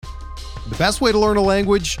The best way to learn a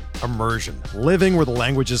language? Immersion. Living where the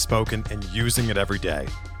language is spoken and using it every day.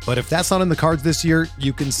 But if that's not in the cards this year,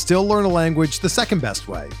 you can still learn a language the second best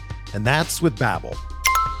way, and that's with Babbel.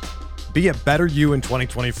 Be a better you in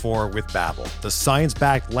 2024 with Babbel, the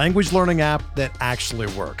science-backed language learning app that actually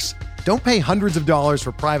works. Don't pay hundreds of dollars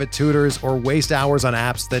for private tutors or waste hours on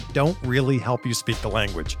apps that don't really help you speak the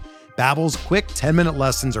language. Babbel's quick 10-minute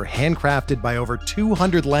lessons are handcrafted by over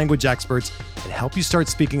 200 language experts and help you start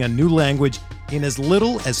speaking a new language in as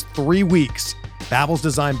little as 3 weeks. Babbel's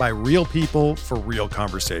designed by real people for real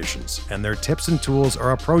conversations, and their tips and tools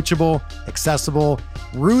are approachable, accessible,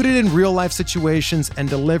 rooted in real-life situations, and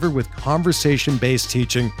delivered with conversation-based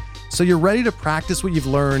teaching, so you're ready to practice what you've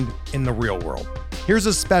learned in the real world. Here's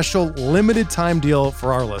a special limited-time deal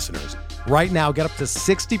for our listeners. Right now, get up to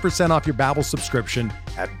 60% off your Babbel subscription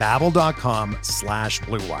at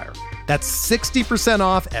babbel.com/Blue Wire. That's 60%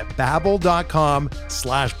 off at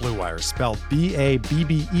babbel.com/Blue Wire, spelled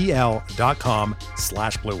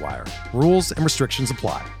BABBEL.com/Blue Wire. Rules and restrictions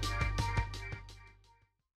apply.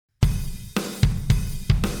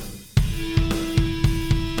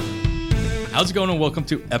 How's it going, and welcome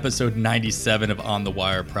to episode 97 of On the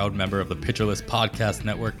Wire, proud member of the Pitcher List Podcast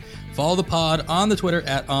Network. Follow the pod on the Twitter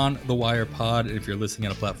at OnTheWirePod. If you're listening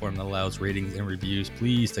on a platform that allows ratings and reviews,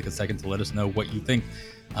 please take a second to let us know what you think.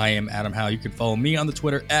 I am Adam Howe. You can follow me on the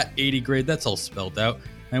Twitter at 80grade. That's all spelled out.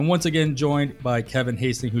 And once again, joined by Kevin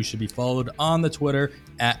Hastings, who should be followed on the Twitter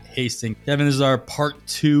at Hastings. Kevin, this is our part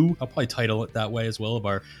 2. I'll probably title it that way as well, of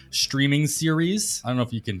our streaming series. I don't know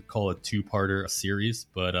if you can call it two-parter a series,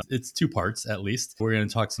 but it's 2 parts at least. We're going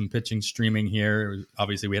to talk some pitching streaming here.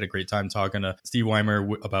 Obviously, we had a great time talking to Steve Weimer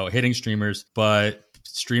about hitting streamers, but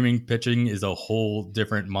streaming pitching is a whole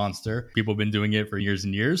different monster. People have been doing it for years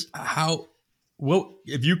and years. Well,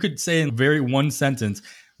 if you could say in very one sentence,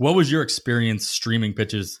 what was your experience streaming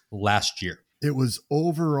pitches last year? It was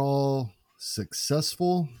overall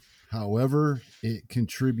successful. However, it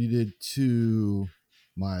contributed to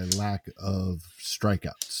my lack of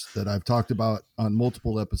strikeouts that I've talked about on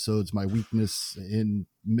multiple episodes. My weakness in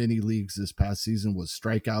many leagues this past season was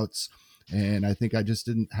strikeouts. And I think I just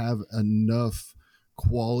didn't have enough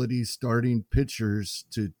quality starting pitchers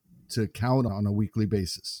to count on a weekly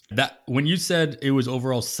basis. That when you said it was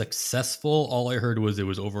overall successful, all I heard was it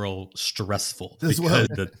was overall stressful because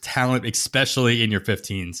the talent, especially in your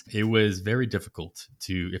 15s, it was very difficult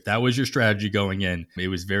if that was your strategy going in, it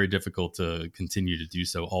was very difficult to continue to do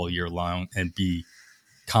so all year long and be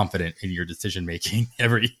confident in your decision making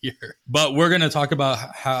every year. But we're going to talk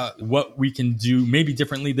about what we can do maybe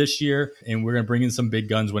differently this year, and we're going to bring in some big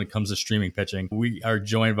guns when it comes to streaming pitching. We are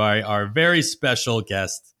joined by our very special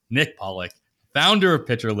guest, Nick Pollack, founder of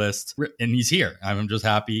Pitcher List, and he's here. I'm just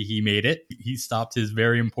happy he made it. He stopped his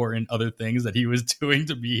very important other things that he was doing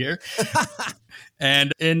to be here.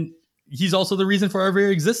 and he's also the reason for our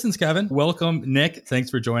very existence, Kevin. Welcome, Nick. Thanks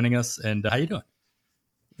for joining us. And how you doing?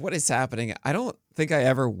 What is happening? I don't think I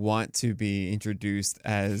ever want to be introduced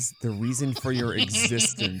as the reason for your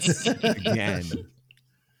existence again.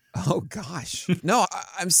 Oh, gosh. No,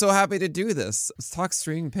 I'm so happy to do this. Let's talk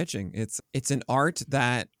streaming pitching. It's an art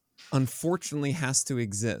that unfortunately has to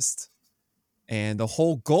exist. And the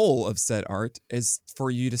whole goal of said art is for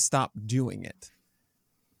you to stop doing it.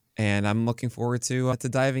 And I'm looking forward to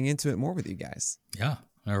diving into it more with you guys. Yeah.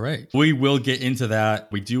 All right. We will get into that.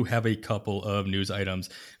 We do have a couple of news items.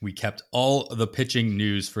 We kept all the pitching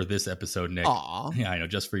news for this episode, Nick. Aw. Yeah, I know,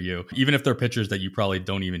 just for you. Even if they're pitchers that you probably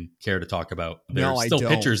don't even care to talk about. They're still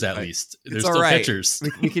pitchers at least. They're still pitchers.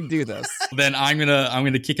 We can do this. Then I'm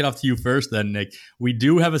gonna kick it off to you first then, Nick. We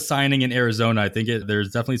do have a signing in Arizona. I think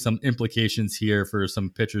there's definitely some implications here for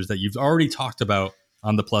some pitchers that you've already talked about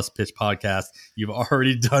on the Plus Pitch podcast. You've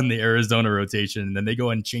already done the Arizona rotation, and then they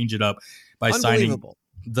go and change it up by signing.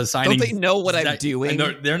 Don't they know what I'm doing?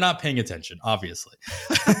 They're not paying attention, obviously.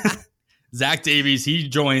 Zach Davies, he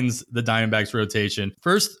joins the Diamondbacks rotation.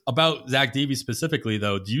 First, about Zach Davies specifically,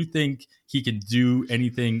 though, do you think he can do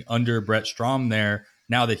anything under Brett Strom there,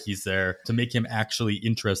 now that he's there, to make him actually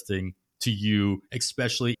interesting to you,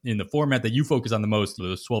 especially in the format that you focus on the most,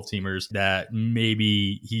 those 12-teamers, that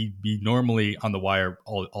maybe he'd be normally on the wire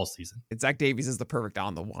all season? Zach Davies is the perfect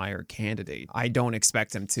on-the-wire candidate. I don't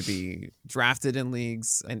expect him to be drafted in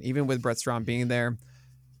leagues, and even with Brett Strom being there,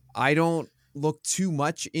 I don't look too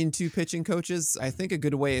much into pitching coaches. I think a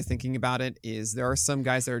good way of thinking about it is there are some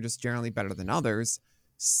guys that are just generally better than others.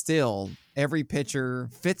 Still, every pitcher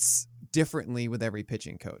fits differently with every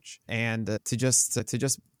pitching coach, and to just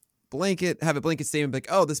have a blanket statement like,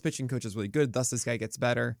 oh, this pitching coach is really good, thus this guy gets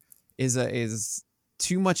better, is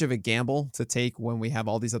too much of a gamble to take when we have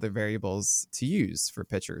all these other variables to use for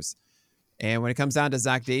pitchers. And when it comes down to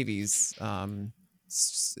Zach Davies,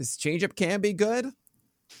 his changeup can be good.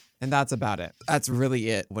 And that's about it. That's really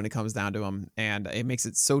it when it comes down to him. And it makes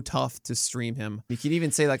it so tough to stream him. You can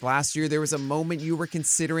even say like last year, there was a moment you were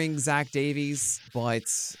considering Zach Davies, but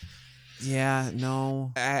yeah,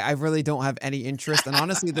 no, I really don't have any interest. And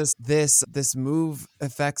honestly, this move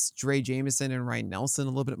affects Dre Jameson and Ryan Nelson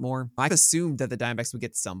a little bit more. I assumed that the Diamondbacks would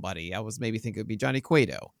get somebody. I was maybe thinking it would be Johnny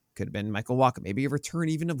Cueto. Could have been Michael Wacha. Maybe a return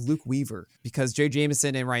even of Luke Weaver, because Dre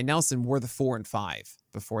Jameson and Ryan Nelson were the 4 and 5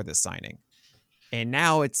 before this signing. And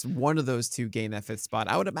now it's one of those two gain that 5th spot.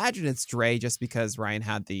 I would imagine it's Dre, just because Ryan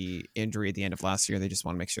had the injury at the end of last year. They just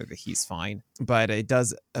want to make sure that he's fine. But it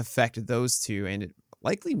does affect those two, and it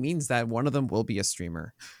likely means that one of them will be a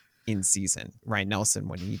streamer in season. Ryan Nelson,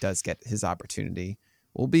 when he does get his opportunity,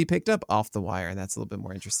 will be picked up off the wire, and that's a little bit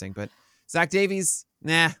more interesting. But Zach Davies,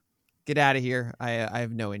 nah, get out of here. I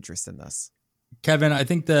have no interest in this. Kevin, I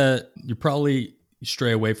think that you probably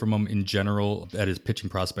stray away from him in general at his pitching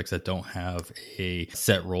prospects that don't have a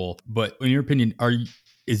set role. But in your opinion,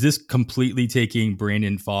 is this completely taking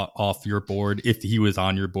Brandon Pfaadt off your board if he was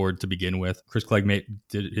on your board to begin with? Chris Clegg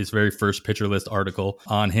did his very first pitcher list article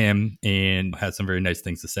on him and had some very nice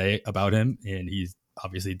things to say about him. And he's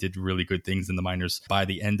obviously did really good things in the minors by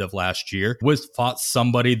the end of last year. Was Pfaadt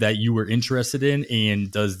somebody that you were interested in?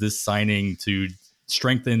 And does this signing to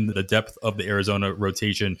strengthen the depth of the Arizona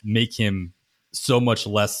rotation make him so much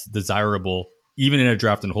less desirable, even in a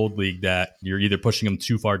draft and hold league, that you're either pushing him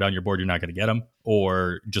too far down your board, you're not going to get him,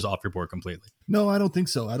 or just off your board completely? No, I don't think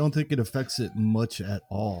so. I don't think it affects it much at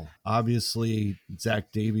all. Obviously,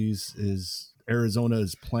 Zach Davies Arizona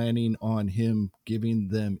is planning on him giving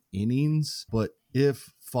them innings, but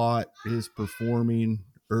if Pfaadt is performing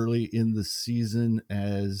early in the season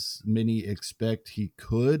as many expect he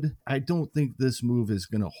could, I don't think this move is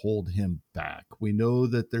going to hold him back. We know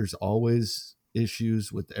that there's always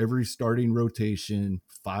issues with every starting rotation.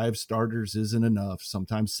 5 starters isn't enough.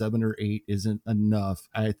 Sometimes 7 or 8 isn't enough.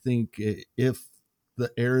 I think if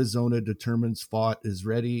the Arizona determines Pfaadt is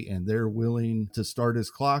ready and they're willing to start his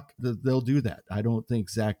clock, they'll do that. I don't think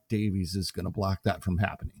Zach Davies is going to block that from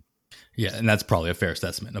happening. Yeah, and that's probably a fair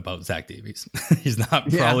assessment about Zach Davies. He's not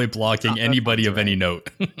probably blocking anybody of any note.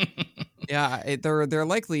 Yeah, there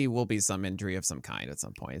likely will be some injury of some kind at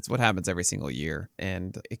some point. It's what happens every single year.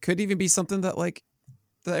 And it could even be something that, like,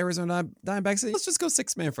 the Arizona Diamondbacks say, let's just go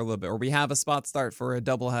 6-man for a little bit, or we have a spot start for a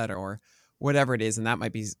doubleheader or whatever it is. And that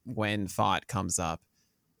might be when Pfaadt comes up.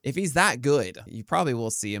 If he's that good, you probably will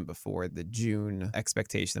see him before the June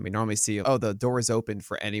expectation that we normally see. Oh, the door is open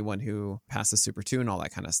for anyone who passes Super 2 and all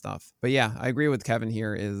that kind of stuff. But yeah, I agree with Kevin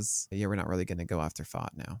here we're not really going to go after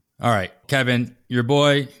Pfaadt now. All right, Kevin, your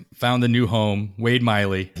boy found a new home, Wade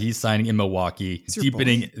Miley. He's signing in Milwaukee,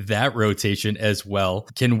 deepening that rotation as well.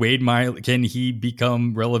 Can Wade Miley, can he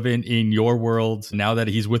become relevant in your world now that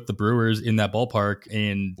he's with the Brewers in that ballpark?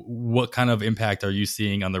 And what kind of impact are you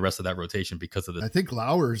seeing on the rest of that rotation because of this? I think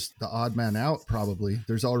Lauer's the odd man out, probably.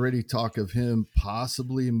 There's already talk of him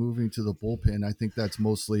possibly moving to the bullpen. I think that's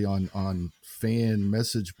mostly on fan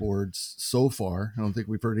message boards so far. I don't think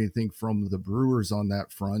we've heard anything from the Brewers on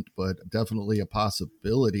that front, but definitely a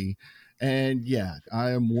possibility. And yeah,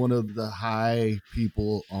 I am one of the high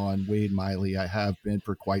people on Wade Miley. I have been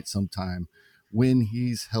for quite some time. When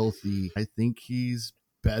he's healthy, I think he's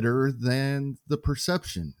better than the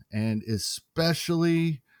perception, and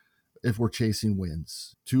especially if we're chasing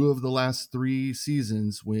wins. 2 of the last 3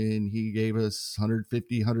 seasons when he gave us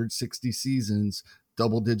 150, 160 seasons,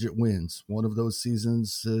 double-digit wins. One of those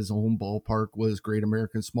seasons, his home ballpark was Great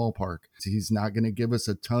American Small Park. He's not going to give us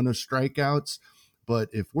a ton of strikeouts, but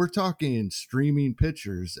if we're talking streaming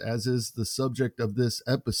pitchers, as is the subject of this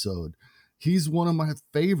episode, he's one of my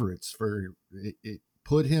favorites for it.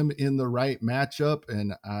 Put him in the right matchup,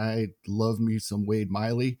 and I love me some Wade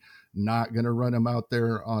Miley. Not going to run him out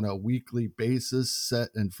there on a weekly basis, set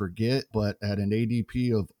and forget, but at an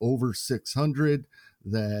ADP of over 600,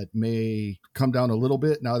 that may come down a little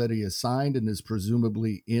bit now that he is signed and is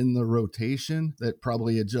presumably in the rotation. That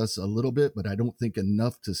probably adjusts a little bit, but I don't think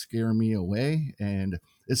enough to scare me away. And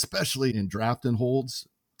especially in draft and holds,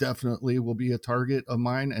 definitely will be a target of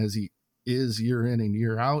mine, as he is year in and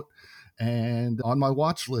year out. And on my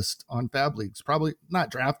watch list on Fab Leagues, probably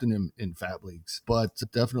not drafting him in Fab Leagues, but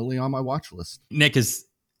definitely on my watch list. Nick,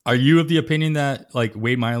 are you of the opinion that, like,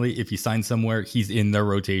 Wade Miley, if he signs somewhere, he's in their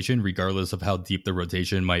rotation, regardless of how deep the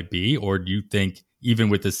rotation might be? Or do you think even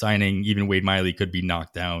with the signing, even Wade Miley could be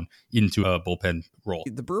knocked down into a bullpen role?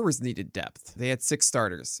 The Brewers needed depth. They had 6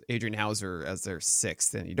 starters, Adrian Hauser as their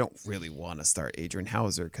 6th, and you don't really want to start Adrian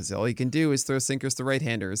Hauser because all he can do is throw sinkers to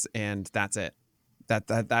right-handers, and that's it.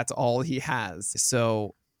 That's all he has.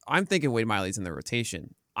 So I'm thinking Wade Miley's in the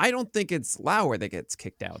rotation. I don't think it's Lauer that gets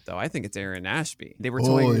kicked out, though. I think it's Aaron Ashby. They were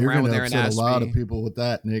toying around with Aaron Ashby. A lot of people with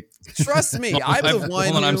that, Nick. Trust me, I'm the one.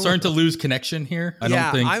 Hold on, I'm starting to lose connection here.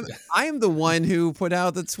 I'm the one who put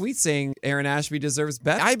out the tweet saying Aaron Ashby deserves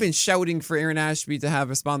better. I've been shouting for Aaron Ashby to have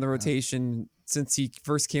a spot in the rotation since he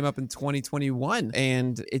first came up in 2021,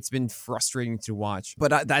 and it's been frustrating to watch.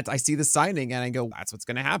 But I see the signing and I go, that's what's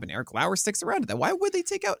going to happen. Eric Lauer sticks around. Then why would they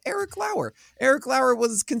take out Eric Lauer? Eric Lauer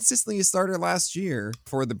was consistently a starter last year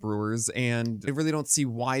for the Brewers, and I really don't see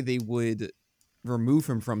why they would remove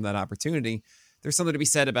him from that opportunity. There's something to be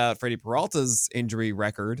said about Freddie Peralta's injury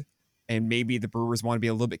record, and maybe the Brewers want to be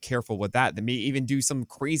a little bit careful with that. They may even do some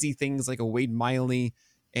crazy things like a Wade Miley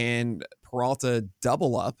and Peralta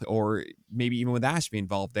double up, or maybe even with Ashby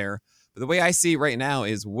involved there. But the way I see it right now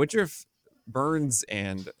is Woodruff, Burns,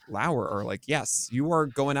 and Lauer are like, yes, you are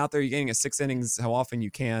going out there, you're getting a 6 innings how often you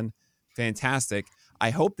can. Fantastic.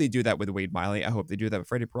 I hope they do that with Wade Miley. I hope they do that with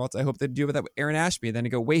Freddie Peralta. I hope they do that with Aaron Ashby. And then they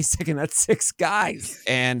go, wait a second, that's 6 guys.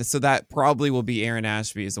 And so that probably will be Aaron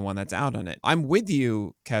Ashby is the one that's out on it. I'm with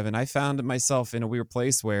you, Kevin. I found myself in a weird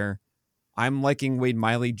place where I'm liking Wade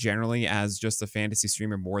Miley generally as just a fantasy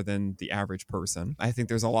streamer more than the average person. I think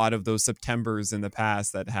there's a lot of those Septembers in the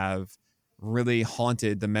past that have really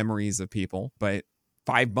haunted the memories of people. But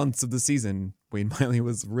 5 months of the season, Wade Miley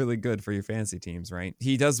was really good for your fantasy teams, right?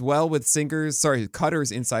 He does well with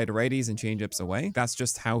cutters inside righties and changeups away. That's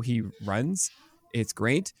just how he runs. It's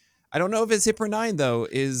great. I don't know if his hit per 9, though,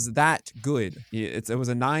 is that good. It was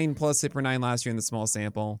a 9+ hit per 9 last year in the small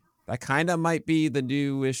sample. That kind of might be the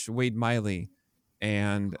newish Wade Miley.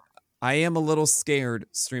 And I am a little scared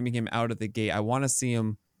streaming him out of the gate. I want to see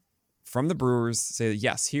him from the Brewers say,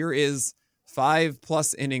 yes, here is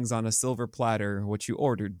 5+ innings on a silver platter, what you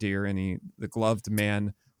ordered, dear. And the gloved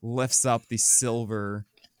man lifts up the silver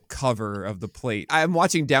cover of the plate. I'm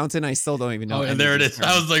watching Downton. I still don't even know. Oh, and there it is.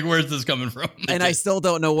 I was like, where's this coming from? And I still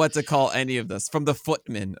don't know what to call any of this. From the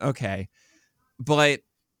footman. Okay. But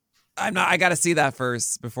I got to see that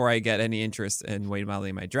first before I get any interest in Wade Miley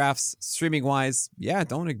in my drafts. Streaming wise, yeah,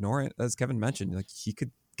 don't ignore it. As Kevin mentioned, like, he could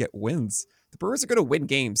get wins. The Brewers are going to win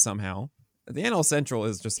games somehow. The NL Central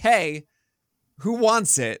is just, hey, who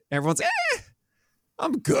wants it? Everyone's,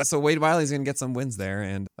 I'm good. So Wade Miley's going to get some wins there,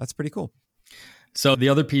 and that's pretty cool. So the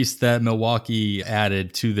other piece that Milwaukee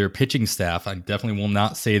added to their pitching staff, I definitely will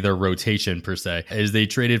not say their rotation per se, is they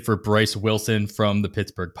traded for Bryce Wilson from the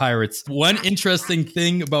Pittsburgh Pirates. One interesting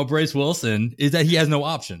thing about Bryce Wilson is that he has no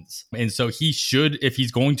options. And so he should, if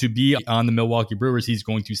he's going to be on the Milwaukee Brewers, he's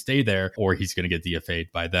going to stay there, or he's going to get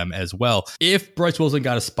DFA'd by them as well. If Bryce Wilson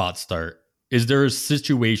got a spot start, is there a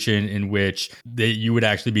situation in which you would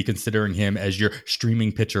actually be considering him as your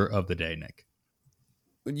streaming pitcher of the day, Nick?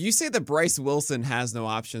 When you say that Bryce Wilson has no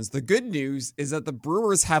options, the good news is that the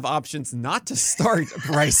Brewers have options not to start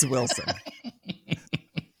Bryce Wilson.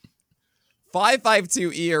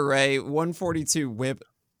 5.52 ERA, 142 WHIP,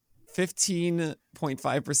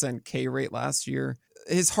 15.5% K rate last year.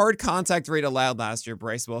 His hard contact rate allowed last year,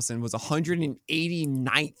 Bryce Wilson, was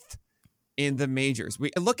 189th in the majors.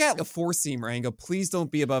 We look at a four-seamer and go, please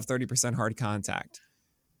don't be above 30% hard contact.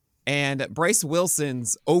 And Bryce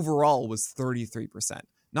Wilson's overall was 33%.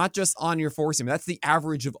 Not just on your four-seamer. That's the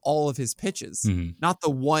average of all of his pitches, not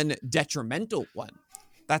the one detrimental one.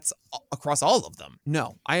 That's across all of them.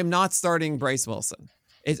 No, I am not starting Bryce Wilson.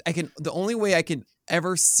 The only way I can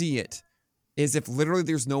ever see it is if literally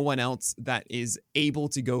there's no one else that is able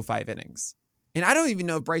to go 5 innings. And I don't even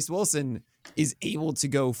know if Bryce Wilson is able to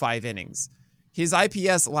go 5 innings. His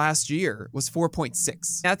IPS last year was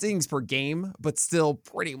 4.6. That's innings per game, but still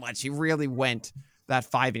pretty much he really went that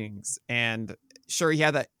 5 innings. And sure, he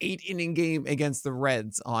had that 8-inning game against the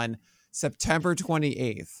Reds on September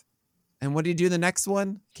 28th. And what did he do the next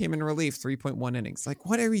one? Came in relief, 3.1 innings. Like,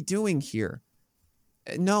 what are we doing here?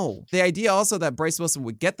 No. The idea also that Bryce Wilson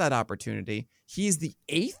would get that opportunity. He's the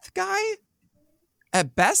 8th guy?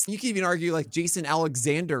 At best, you can even argue like Jason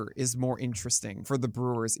Alexander is more interesting for the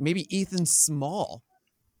Brewers. Maybe Ethan Small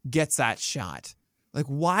gets that shot. Like,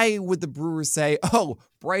 why would the Brewers say, oh,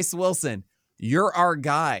 Bryce Wilson, you're our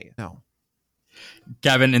guy? No.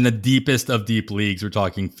 Gavin, in the deepest of deep leagues, we're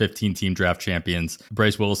talking 15-team draft champions.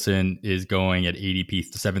 Bryce Wilson is going at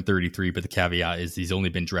ADP 733, but the caveat is he's only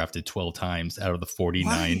been drafted 12 times out of the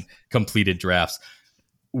 49 completed drafts.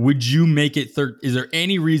 Would you make it is there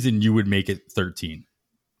any reason you would make it 13?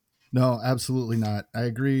 No, absolutely not. I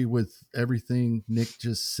agree with everything Nick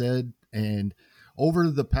just said. And over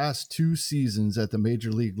the past 2 seasons at the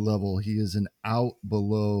major league level, he is an out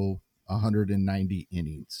below 190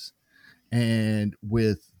 innings. And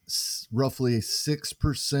with roughly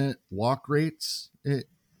 6% walk rates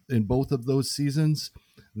in both of those seasons.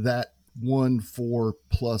 That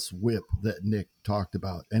 1.4+ whip that Nick talked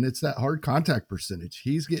about. And it's that hard contact percentage.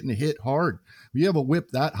 He's getting hit hard. If you have a whip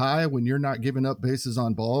that high when you're not giving up bases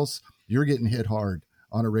on balls, you're getting hit hard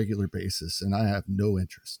on a regular basis. And I have no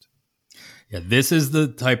interest. Yeah, this is the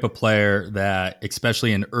type of player that,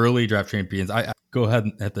 especially in early draft champions, I go ahead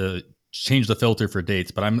and have to change the filter for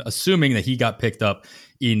dates, but I'm assuming that he got picked up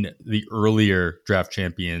in the earlier draft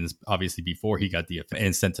champions, obviously before he got DFA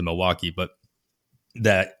and sent to Milwaukee, but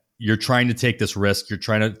that you're trying to take this risk, you're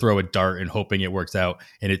trying to throw a dart and hoping it works out,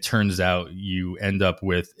 and it turns out you end up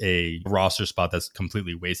with a roster spot that's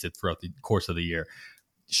completely wasted throughout the course of the year.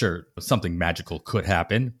 Sure, something magical could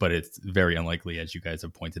happen, but it's very unlikely, as you guys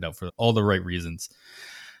have pointed out, for all the right reasons.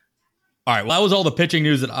 All right, well, that was all the pitching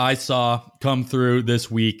news that I saw come through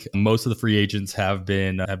this week. Most of the free agents have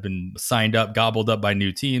been signed up, gobbled up by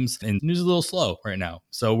new teams, and news is a little slow right now.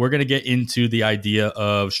 So we're going to get into the idea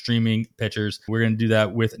of streaming pitchers. We're going to do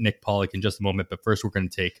that with Nick Pollack in just a moment, but first we're going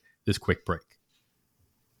to take this quick break.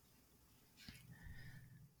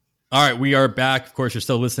 All right, we are back. Of course, you're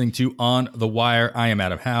still listening to On the Wire. I am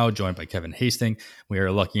Adam Howe, joined by Kevin Hastings. We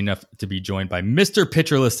are lucky enough to be joined by Mr.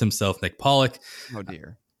 Pitcherlist himself, Nick Pollack. Oh,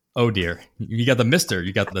 dear. Oh, dear. You got the Mr.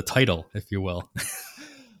 You got the title, if you will.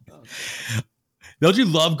 Don't you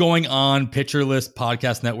love going on Pitcherlist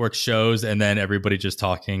Podcast Network shows and then everybody just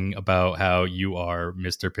talking about how you are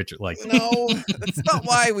Mr. Pitcher? Like, no, that's not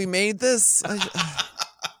why we made this.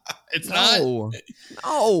 It's not. No.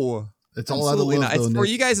 It's all out of love, not. It's though, for Nick.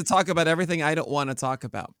 you guys to talk about everything I don't want to talk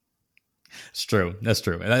about. It's true. That's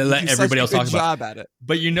true. And I let You do everybody else such a talk good about job at it.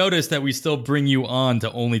 But you notice that we still bring you on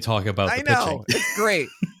to only talk about the I know. pitching. It's great.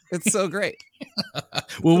 It's so great.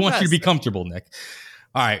 We the want you to be best. comfortable, Nick.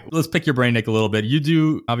 All right, let's pick your brain, Nick, a little bit. You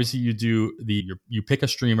pick a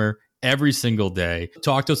streamer every single day.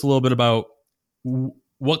 Talk to us a little bit about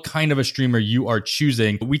what kind of a streamer you are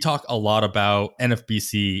choosing. We talk a lot about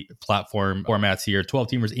NFBC platform formats here, 12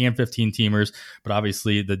 teamers and 15 teamers, but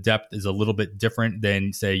obviously the depth is a little bit different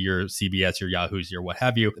than, say, your CBS, your Yahoos, your what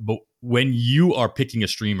have you. But when you are picking a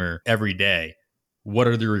streamer every day, what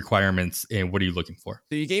are the requirements and what are you looking for?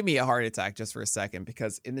 So you gave me a heart attack just for a second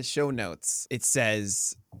because in the show notes, it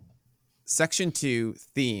says section 2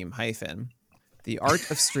 theme - the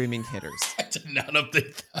art of streaming hitters. I did not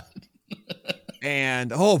update that.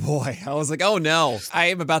 And oh boy, I was like, oh no, I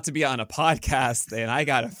am about to be on a podcast and I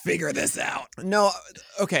got to figure this out. No.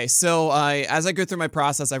 Okay. So as I go through my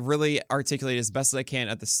process, I've really articulated as best as I can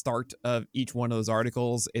at the start of each one of those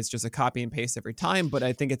articles. It's just a copy and paste every time, but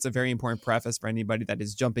I think it's a very important preface for anybody that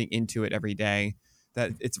is jumping into it every day,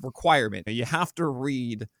 that it's a requirement. You have to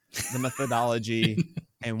read the methodology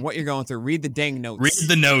and what you're going through. Read the dang notes. Read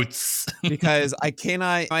the notes. Because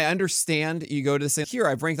I understand you go to say, here,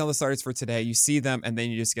 I've ranked all the starters for today. You see them and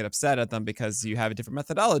then you just get upset at them because you have a different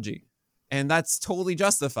methodology. And that's totally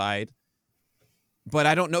justified. But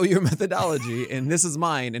I don't know your methodology and this is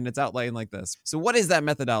mine and it's outlined like this. So what is that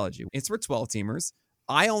methodology? It's for 12 teamers.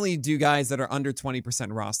 I only do guys that are under 20%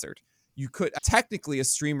 rostered. You could technically a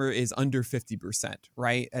streamer is under 50%,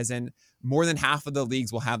 right? As in more than half of the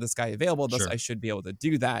leagues will have this guy available. Thus, Sure. I should be able to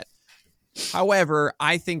do that. However,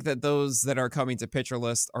 I think that those that are coming to Pitcher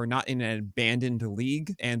List are not in an abandoned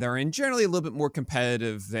league and they're in generally a little bit more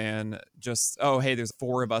competitive than just, oh, hey, there's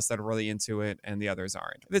 4 of us that are really into it and the others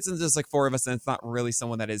aren't. If it's just like 4 of us and it's not really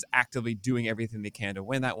someone that is actively doing everything they can to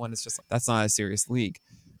win that one, it's just like, that's not a serious league.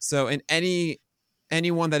 So in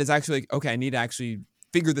anyone that is actually like, okay, I need to actually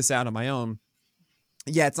figure this out on my own.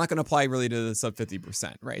 Yeah, it's not going to apply really to the sub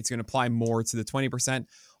 50%, right? It's going to apply more to the 20%.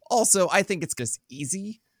 Also, I think it's just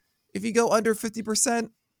easy if you go under 50%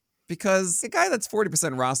 because a guy that's 40%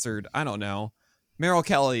 rostered, I don't know. Merrill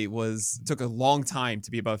Kelly took a long time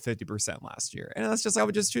to be above 50% last year. And that's just, I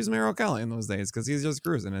would just choose Merrill Kelly in those days because he's just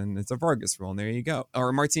cruising and it's a Vargas rule. And there you go.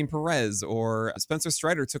 Or Martin Perez or Spencer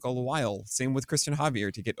Strider took a while. Same with Christian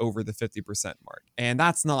Javier to get over the 50% mark. And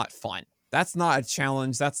that's not fun. That's not a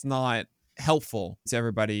challenge. That's not helpful to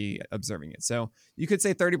everybody observing it. So you could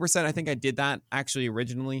say 30%. I think I did that actually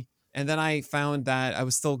originally. And then I found that I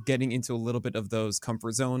was still getting into a little bit of those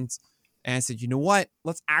comfort zones. And I said, you know what?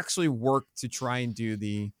 Let's actually work to try and do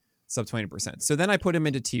the sub 20%. So then I put them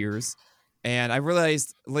into tiers. And I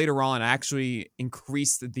realized later on, I actually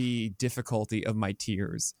increased the difficulty of my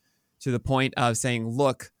tiers to the point of saying,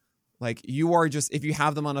 look, like you are just, if you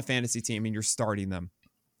have them on a fantasy team and you're starting them,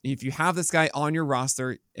 if you have this guy on your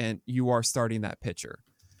roster and you are starting that pitcher.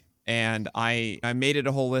 And I made it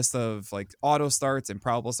a whole list of like auto starts and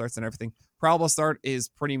probable starts and everything. Probable start is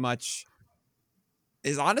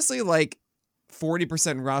honestly like 40%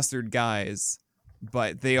 rostered guys,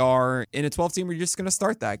 but they are in a 12 team where you're just going to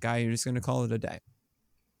start that guy. You're just going to call it a day.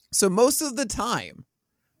 So most of the time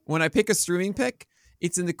when I pick a streaming pick,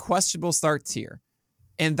 it's in the questionable start tier.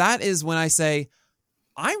 And that is when I say,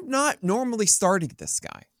 I'm not normally starting this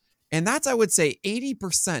guy. And that's, I would say,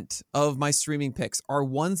 80% of my streaming picks are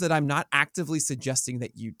ones that I'm not actively suggesting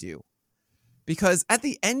that you do. Because at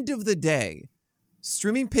the end of the day,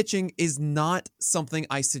 streaming pitching is not something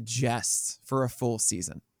I suggest for a full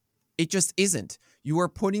season. It just isn't. You are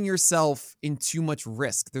putting yourself in too much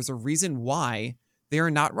risk. There's a reason why they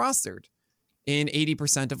are not rostered in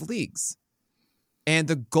 80% of leagues. And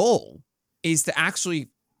the goal is to actually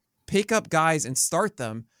pick up guys and start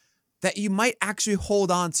them that you might actually hold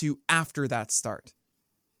on to after that start.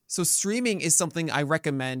 So streaming is something I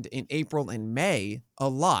recommend in April and May a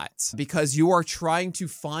lot because you are trying to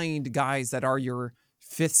find guys that are your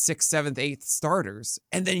 5th, 6th, 7th, 8th starters,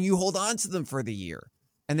 and then you hold on to them for the year,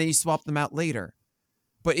 and then you swap them out later.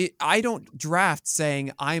 But I don't draft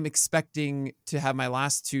saying I'm expecting to have my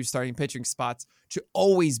last 2 starting pitching spots to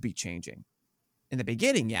always be changing. In the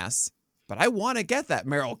beginning, yes, but I want to get that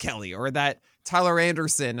Merrill Kelly or that Tyler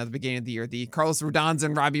Anderson at the beginning of the year, the Carlos Rodons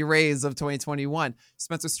and Robbie Rays of 2021,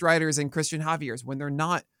 Spencer Striders and Christian Javier's when they're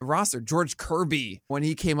not rostered, George Kirby when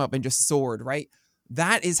he came up and just soared, right?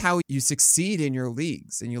 That is how you succeed in your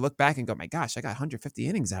leagues. And you look back and go, my gosh, I got 150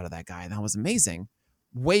 innings out of that guy. That was amazing.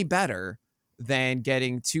 Way better than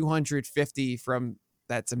getting 250 from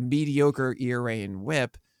that's a mediocre ERA and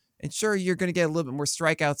whip. And sure, you're going to get a little bit more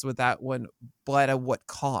strikeouts with that one, but at what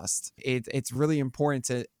cost? It's really important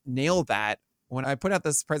to nail that. When I put out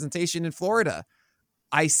this presentation in Florida,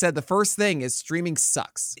 I said the first thing is streaming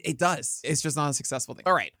sucks. It does. It's just not a successful thing.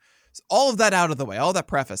 All right. So all of that out of the way, all that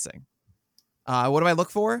prefacing. What do I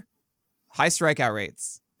look for? High strikeout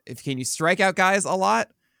rates. Can you strike out guys a lot?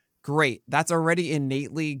 Great. That's already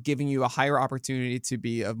innately giving you a higher opportunity to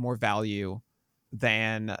be of more value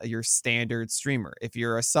than your standard streamer. If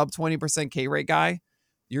you're a sub 20% K rate guy,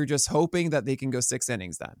 you're just hoping that they can go 6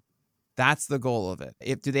 innings then. That's the goal of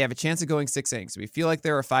it. Do they have a chance of going 6 innings? Do we feel like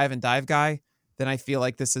they're a 5 and dive guy? Then I feel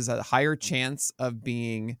like this is a higher chance of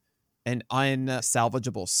being an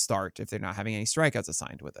unsalvageable start if they're not having any strikeouts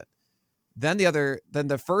assigned with it. Then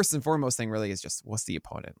the first and foremost thing really is just, what's the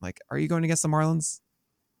opponent? Like, are you going against the Marlins?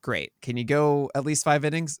 Great. Can you go at least 5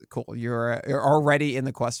 innings? Cool. You're already in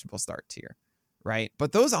the questionable start tier, right?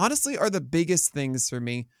 But those honestly are the biggest things for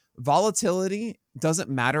me. Volatility doesn't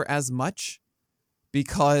matter as much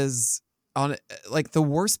because on like the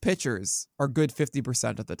worst pitchers are good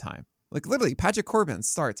 50% of the time. Like literally Patrick Corbin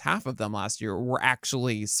starts, half of them last year were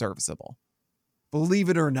actually serviceable. Believe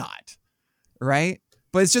it or not, right?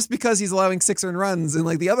 But it's just because he's allowing 6 earned runs in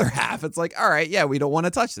like the other half. It's like, all right, yeah, we don't want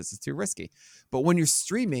to touch this. It's too risky. But when you're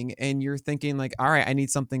streaming and you're thinking like, all right, I need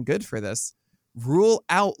something good for this, rule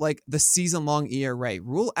out like the season-long ERA.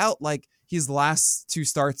 Rule out like his last 2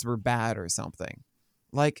 starts were bad or something.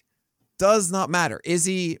 Like, does not matter.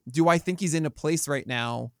 Do I think he's in a place right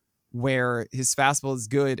now where his fastball is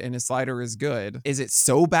good and his slider is good? Is it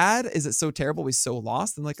so bad? Is it so terrible? He's so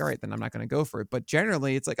lost? And like, all right, then I'm not going to go for it. But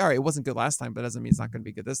generally it's like, all right, it wasn't good last time, but it doesn't mean it's not going to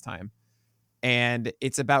be good this time. And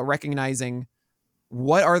it's about recognizing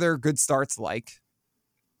what are their good starts like.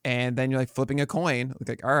 And then you're like flipping a coin.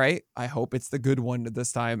 Like, all right, I hope it's the good one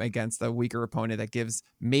this time against a weaker opponent that gives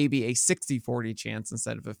maybe a 60-40 chance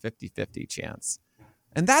instead of a 50-50 chance.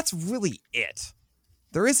 And that's really it.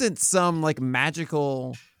 There isn't some like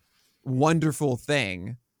magical, wonderful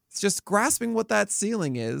thing. It's just grasping what that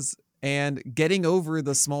ceiling is and getting over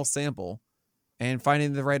the small sample and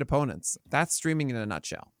finding the right opponents. That's streaming in a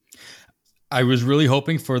nutshell. I was really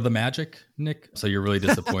hoping for the magic, Nick. So you're really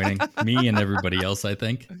disappointing me and everybody else, I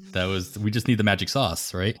think. We just need the magic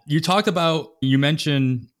sauce, right? You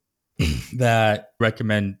mentioned that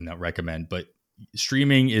but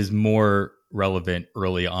streaming is more relevant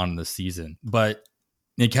early on in the season. But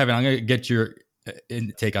Kevin, I'm going to get your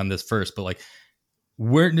take on this first, but like,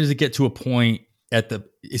 where does it get to a point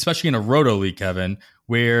especially in a roto league, Kevin,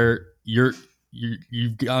 where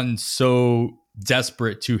you've gotten so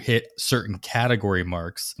desperate to hit certain category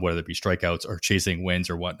marks, whether it be strikeouts or chasing wins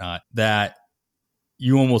or whatnot, that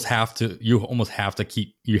you have to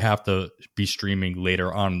be streaming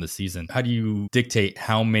later on in the season. How do you dictate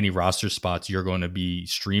how many roster spots you're going to be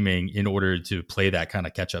streaming in order to play that kind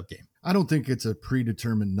of catch-up game? I don't think it's a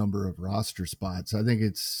predetermined number of roster spots. I think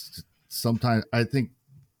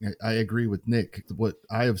I agree with Nick. What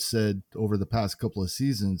I have said over the past couple of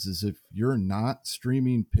seasons is if you're not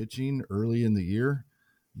streaming pitching early in the year,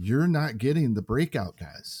 you're not getting the breakout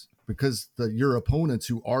guys because your opponents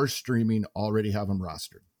who are streaming already have them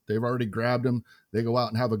rostered. They've already grabbed him. They go out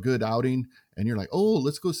and have a good outing, and you're like, oh,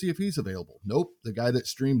 let's go see if he's available. Nope, the guy that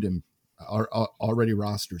streamed him already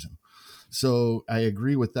rosters him. So I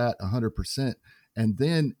agree with that 100%. And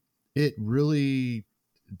then it really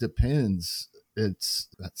depends.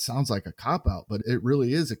 That sounds like a cop-out, but it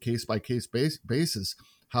really is a case-by-case basis.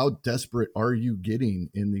 How desperate are you getting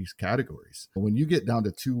in these categories? When you get down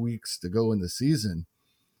to 2 weeks to go in the season,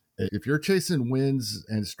 if you're chasing wins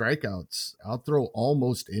and strikeouts, I'll throw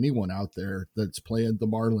almost anyone out there that's playing the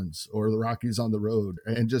Marlins or the Rockies on the road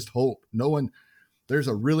and just hope. There's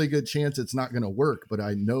a really good chance it's not going to work, but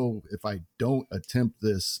I know if I don't attempt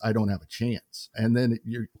this, I don't have a chance. And then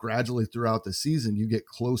you're gradually throughout the season, you get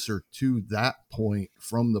closer to that point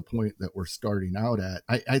from the point that we're starting out at.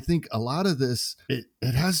 I think a lot of this, it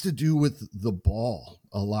has to do with the ball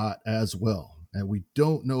a lot as well. And we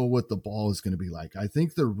don't know what the ball is going to be like. I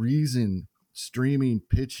think the reason streaming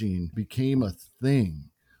pitching became a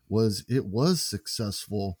thing was it was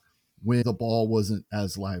successful when the ball wasn't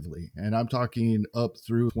as lively. And I'm talking up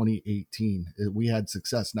through 2018. We had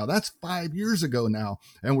success. Now that's 5 years ago now,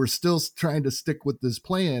 and we're still trying to stick with this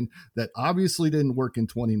plan that obviously didn't work in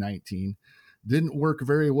 2019, didn't work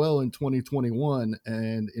very well in 2021,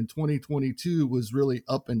 and in 2022 was really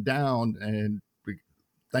up and down. And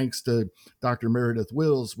thanks to Dr. Meredith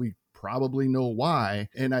Wills, we probably know why.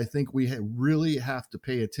 And I think we really have to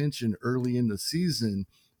pay attention early in the season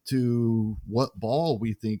to what ball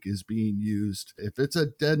we think is being used. If it's a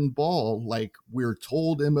deadened ball, like we're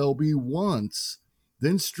told MLB wants,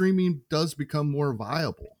 then streaming does become more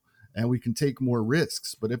viable and we can take more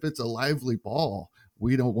risks. But if it's a lively ball,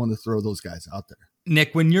 we don't want to throw those guys out there.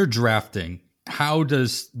 Nick, when you're drafting, how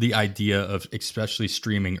does the idea of especially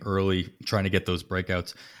streaming early, trying to get those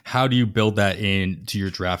breakouts, how do you build that into your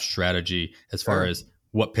draft strategy as far as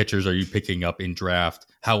what pitchers are you picking up in draft?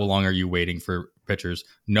 How long are you waiting for pitchers,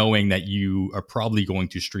 knowing that you are probably going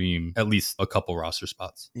to stream at least a couple roster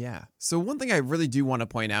spots? Yeah. So one thing I really do want to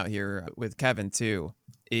point out here with Kevin too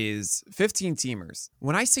is 15 teamers.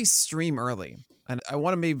 When I say stream early, and I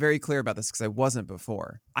want to be very clear about this because I wasn't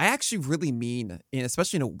before, I actually really mean,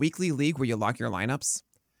 especially in a weekly league where you lock your lineups,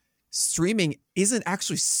 streaming isn't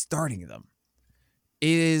actually starting them. It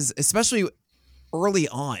is especially early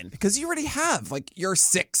on because you already have like your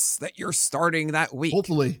 6 that you're starting that week.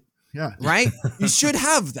 Hopefully. Yeah. Right? You should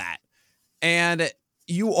have that. And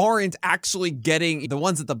you aren't actually getting the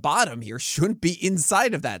ones at the bottom here shouldn't be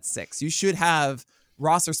inside of that 6. You should have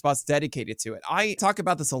roster spots dedicated to it. I talk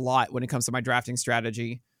about this a lot when it comes to my drafting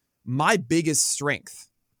strategy. My biggest strength,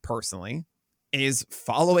 personally, is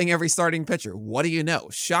following every starting pitcher. What do you know?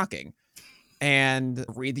 Shocking. And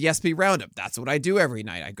read the SP Roundup. That's what I do every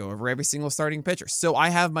night. I go over every single starting pitcher. So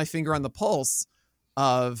I have my finger on the pulse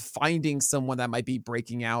of finding someone that might be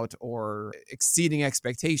breaking out or exceeding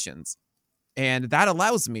expectations. And that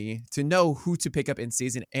allows me to know who to pick up in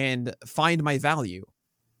season and find my value.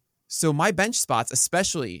 So my bench spots,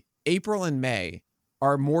 especially April and May,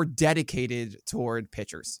 are more dedicated toward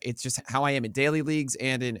pitchers. It's just how I am in daily leagues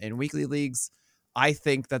and in weekly leagues. I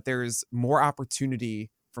think that there's more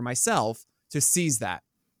opportunity for myself to seize that.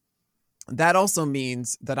 That also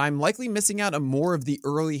means that I'm likely missing out on more of the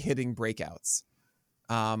early hitting breakouts.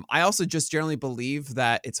 I also just generally believe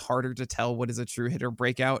that it's harder to tell what is a true hitter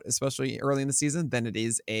breakout, especially early in the season, than it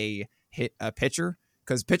is a pitcher.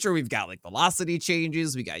 Because pitcher, we've got like velocity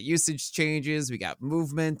changes, we got usage changes, we got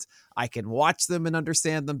movement. I can watch them and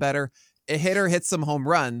understand them better. A hitter hits some home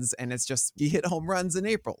runs, and it's just he hit home runs in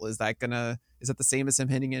April. Is that the same as him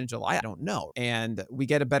hitting in July? I don't know. And we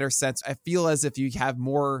get a better sense. I feel as if you have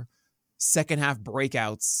more second half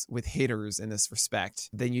breakouts with hitters in this respect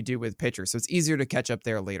than you do with pitchers. So it's easier to catch up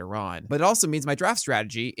there later on. But it also means my draft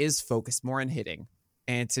strategy is focused more on hitting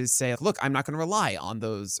and to say, look, I'm not going to rely on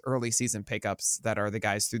those early season pickups that are the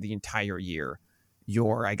guys through the entire year.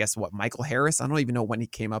 Michael Harris? I don't even know when he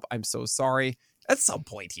came up. I'm so sorry. At some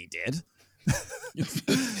point he did.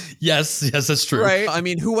 Yes, that's true. Right. I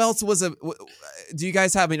mean, who else was do you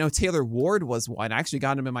guys have, Taylor Ward was one. I actually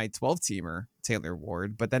got him in my 12-teamer, Taylor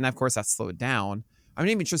Ward, but then of course that slowed down. I'm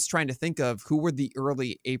even just trying to think of who were the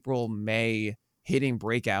early April, May hitting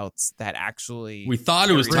breakouts that actually. We thought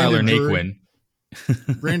it was Tyler Naquin.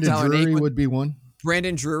 Brandon Drury would be one.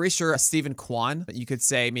 Brandon Drury, sure. Stephen Kwan. You could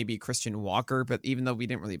say maybe Christian Walker, but even though we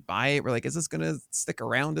didn't really buy it, we're like, is this going to stick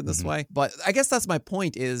around in this way? But I guess that's my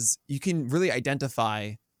point is you can really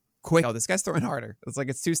identify quick. Oh, this guy's throwing harder. It's like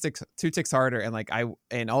it's two ticks harder.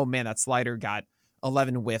 And oh man, that slider got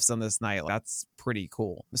 11 whiffs on this night. That's pretty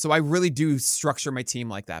cool. So I really do structure my team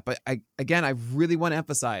like that. But I really want to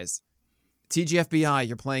emphasize TGFBI,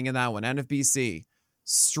 you're playing in that one. NFBC,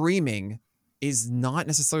 streaming is not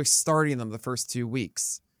necessarily starting them the first 2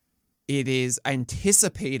 weeks. It is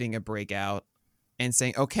anticipating a breakout and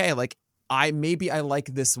saying, okay, like I like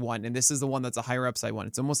this one, and this is the one that's a higher upside one.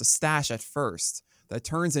 It's almost a stash at first that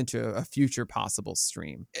turns into a future possible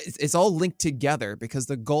stream. It's all linked together because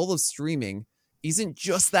the goal of streaming isn't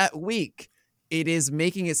just that week. It is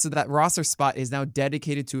making it so that roster spot is now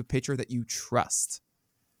dedicated to a pitcher that you trust.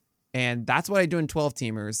 And that's what I do in 12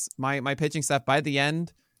 teamers. My pitching staff, by the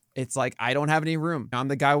end, it's like, I don't have any room. I'm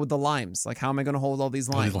the guy with the limes. Like, how am I going to hold all these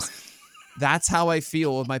limes? That's how I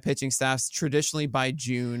feel with my pitching staffs traditionally by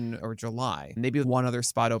June or July. Maybe one other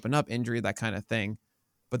spot open up, injury, that kind of thing.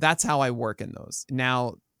 But that's how I work in those.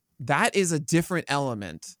 Now, that is a different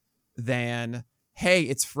element than, hey,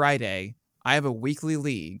 it's Friday. I have a weekly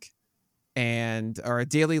league or a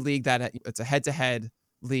daily league that it's a head-to-head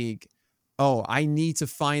league. Oh, I need to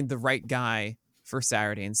find the right guy for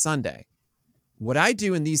Saturday and Sunday. What I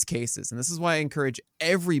do in these cases, and this is why I encourage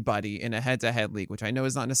everybody in a head-to-head league, which I know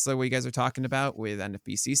is not necessarily what you guys are talking about with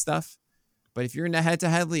NFBC stuff, but if you're in a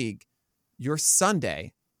head-to-head league, your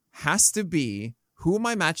Sunday has to be, who am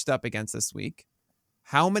I matched up against this week?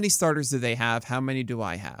 How many starters do they have? How many do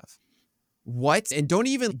I have? What? And don't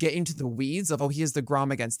even get into the weeds of, oh, he has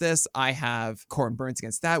DeGrom against this. I have Corbin Burnes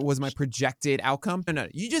against that. Was my projected outcome? No.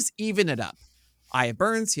 You just even it up. I have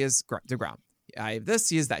Burnes. He has DeGrom. I have this.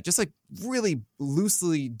 He has that. Just like really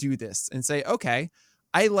loosely do this and say, okay,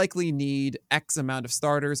 I likely need X amount of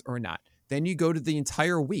starters or not. Then you go to the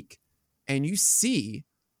entire week and you see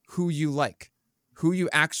who you like, who you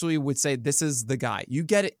actually would say, this is the guy. You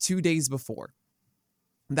get it 2 days before.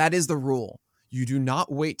 That is the rule. You do not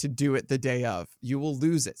wait to do it the day of. You will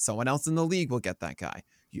lose it. Someone else in the league will get that guy.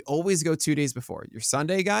 You always go 2 days before. Your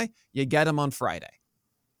Sunday guy, you get him on Friday,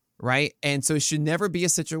 right? And so it should never be a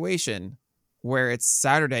situation where it's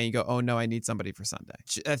Saturday and you go, oh no, I need somebody for Sunday.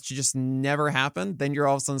 That should just never happen. Then you're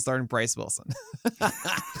all of a sudden starting Bryce Wilson.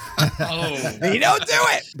 You don't do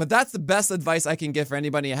it. But that's the best advice I can give for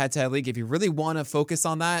anybody in a head-to-head league. If you really want to focus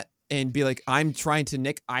on that and be like, I'm trying to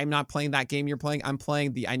nick, I'm not playing that game you're playing. I'm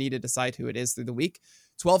playing I need to decide who it is through the week.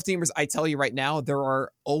 12 teamers, I tell you right now, there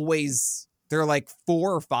are like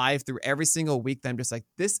 4 or 5 through every single week that I'm just like,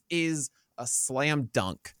 this is a slam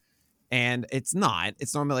dunk. And it's not.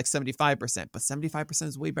 It's normally like 75%, but 75%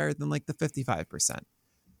 is way better than like the 55%.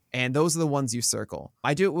 And those are the ones you circle.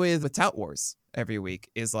 I do it with Tout Wars every week.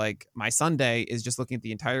 Is like my Sunday is just looking at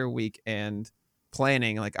the entire week and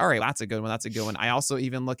planning like, all right, that's a good one. That's a good one. I also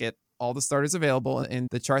even look at all the starters available in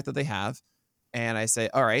the chart that they have. And I say,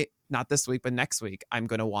 all right, not this week, but next week, I'm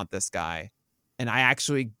going to want this guy. And I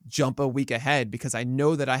actually jump a week ahead because I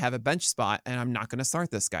know that I have a bench spot and I'm not going to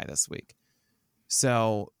start this guy this week.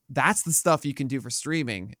 So that's the stuff you can do for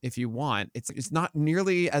streaming if you want. It's not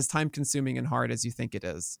nearly as time consuming and hard as you think it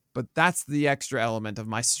is, but that's the extra element of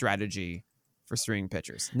my strategy for streaming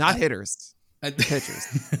pitchers, not hitters,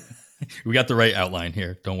 pitchers. We got the right outline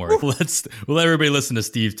here. Don't worry. We'll let everybody listen to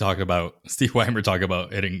Steve Weimer talk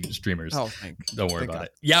about hitting streamers. Oh, don't worry about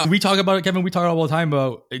it. Yeah, we talk about it, Kevin. We talk all the time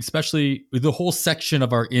about, especially the whole section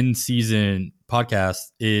of our in-season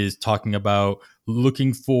podcast is talking about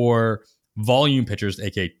looking for volume pitchers,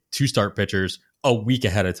 aka 2-start pitchers, a week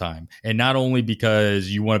ahead of time. And not only because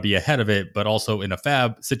you want to be ahead of it, but also in a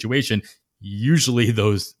fab situation, usually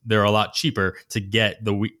they're a lot cheaper to get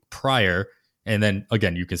the week prior. And then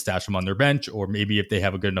again, you can stash them on their bench, or maybe if they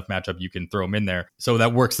have a good enough matchup, you can throw them in there. So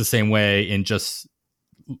that works the same way in just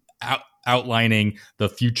outlining the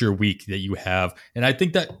future week that you have. And I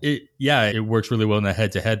think that it works really well in a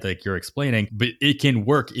head-to-head like you're explaining, but it can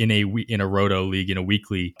work in a roto league, in a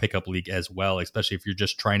weekly pickup league as well, especially if you're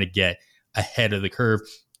just trying to get ahead of the curve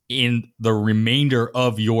in the remainder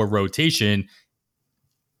of your rotation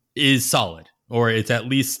is solid, or it's at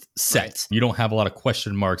least set. Right. You don't have a lot of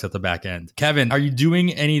question marks at the back end. Kevin, are you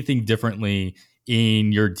doing anything differently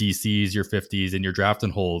in your DCs, your 50s, and your draft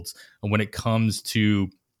and holds when it comes to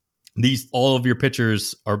all of your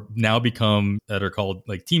pitchers are now become that are called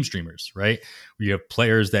like team streamers, right? Where you have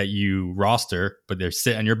players that you roster, but they're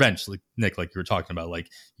sit on your bench, like Nick, like you were talking about, like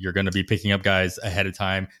you're going to be picking up guys ahead of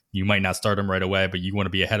time. You might not start them right away, but you want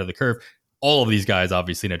to be ahead of the curve. All of these guys,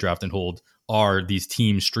 obviously in a draft and hold, are these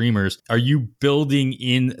team streamers. Are you building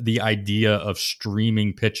in the idea of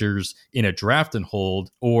streaming pitchers in a draft and hold,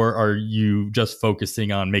 or are you just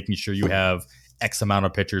focusing on making sure you have X amount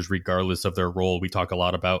of pitchers regardless of their role? We talk a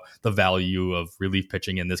lot about the value of relief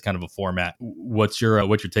pitching in this kind of a format. What's your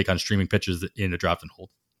take on streaming pitchers in a draft and hold?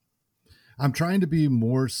 I'm trying to be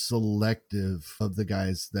more selective of the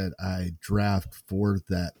guys that I draft for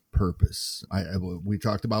that purpose. We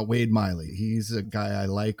talked about Wade Miley. He's a guy I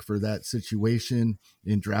like for that situation.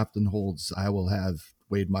 In draft and holds, I will have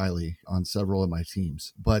Wade Miley on several of my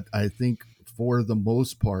teams. But I think for the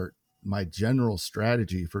most part, my general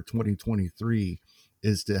strategy for 2023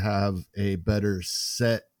 is to have a better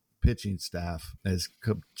set pitching staff. As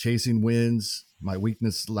chasing wins, my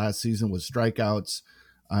weakness last season was strikeouts.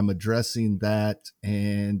 I'm addressing that,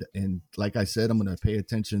 and like I said, I'm going to pay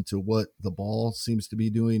attention to what the ball seems to be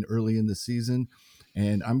doing early in the season,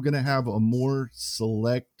 and I'm going to have a more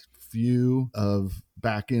select few of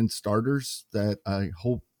back-end starters that I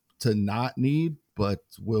hope to not need, but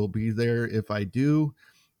will be there if I do,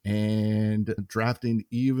 and drafting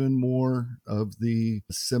even more of the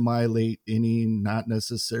semi-late inning, not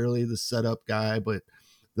necessarily the setup guy, but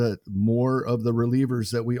the more of the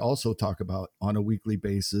relievers that we also talk about on a weekly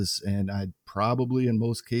basis. And I probably, in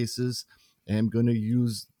most cases, am going to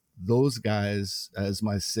use those guys as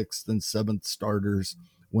my 6th and 7th starters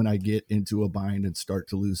when I get into a bind and start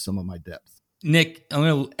to lose some of my depth. Nick, I'm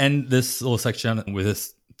going to end this little section with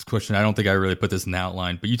this question. I don't think I really put this in the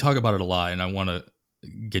outline, but you talk about it a lot, and I want to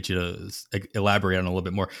get you to elaborate on it a little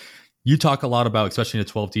bit more. You talk a lot about, especially in a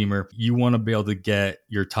 12-teamer, you want to be able to get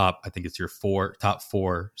your top, I think it's your top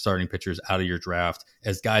four starting pitchers out of your draft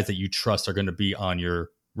as guys that you trust are going to be on your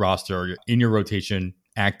roster or in your rotation,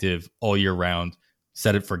 active all year round,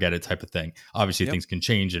 set it, forget it type of thing. Obviously, things can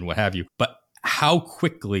change and what have you. But how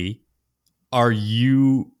quickly are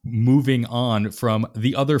you moving on from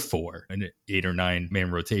the other 4 in an 8 or 9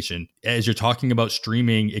 man rotation? As you're talking about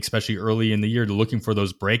streaming, especially early in the year, looking for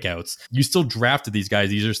those breakouts, you still drafted these guys.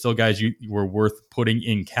 These are still guys you were worth putting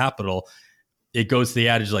in capital. It goes to the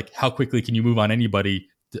adage, like, how quickly can you move on anybody?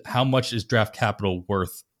 How much is draft capital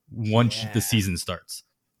worth once the season starts?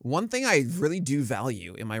 One thing I really do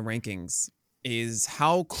value in my rankings is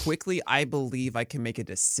how quickly I believe I can make a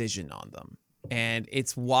decision on them. And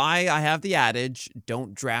it's why I have the adage,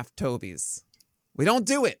 don't draft Tobies. We don't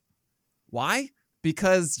do it. Why?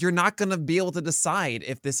 Because you're not going to be able to decide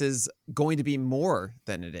if this is going to be more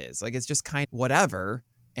than it is. Like, it's just kind of whatever,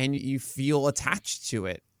 and you feel attached to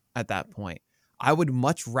it at that point. I would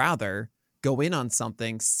much rather go in on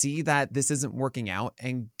something, see that this isn't working out,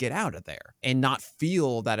 and get out of there and not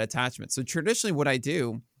feel that attachment. So traditionally what I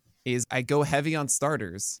do is I go heavy on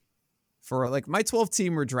starters. For like my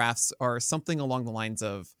 12-teamer drafts are something along the lines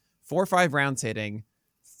of 4 or 5 rounds hitting,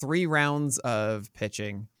 3 rounds of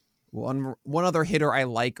pitching, one other hitter I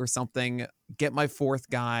like or something, get my 4th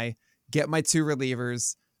guy, get my 2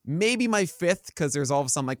 relievers, maybe my 5th, because there's all of a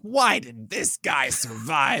sudden like, why did this guy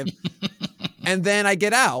survive? And then I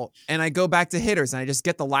get out and I go back to hitters and I just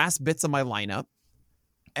get the last bits of my lineup.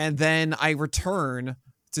 And then I return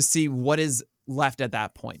to see what is left at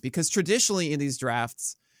that point. Because traditionally in these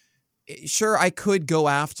drafts, sure, I could go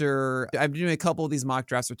after, I've been doing a couple of these mock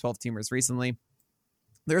drafts for 12-teamers recently.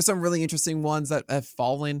 There are some really interesting ones that have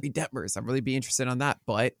fallen. Detmers, I'm really be interested on that.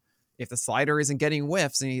 But if the slider isn't getting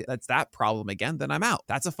whiffs and that's that problem again, then I'm out.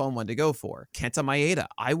 That's a fun one to go for. Kenta Maeda.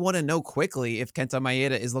 I want to know quickly if Kenta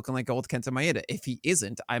Maeda is looking like old Kenta Maeda. If he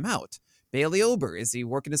isn't, I'm out. Bailey Ober, is he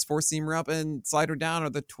working his 4-seamer up and slider down? Are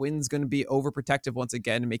the Twins going to be overprotective once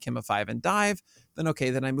again and make him a 5 and dive? Then okay,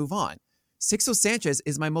 then I move on. Sixto Sanchez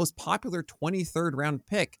is my most popular 23rd round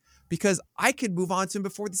pick because I could move on to him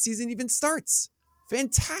before the season even starts.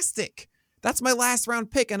 Fantastic. That's my last round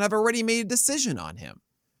pick, and I've already made a decision on him.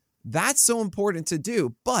 That's so important to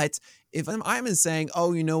do. But if I'm saying,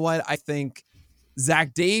 oh, you know what? I think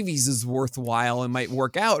Zach Davies is worthwhile and might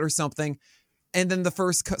work out or something. And then the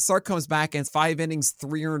first start comes back and 5 innings,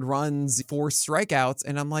 3 earned runs, 4 strikeouts.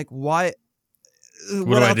 And I'm like, what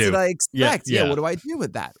else did I expect? Yeah, what do I do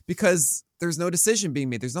with that? Because there's no decision being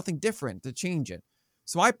made. There's nothing different to change it.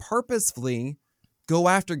 So I purposefully go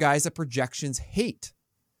after guys that projections hate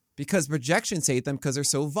because projections hate them because they're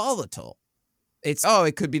so volatile. It's,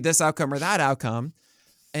 it could be this outcome or that outcome.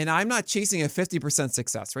 And I'm not chasing a 50%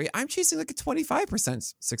 success rate. I'm chasing like a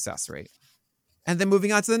 25% success rate. And then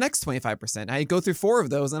moving on to the next 25%. I go through 4 of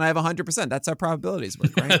those and I have 100%. That's how probabilities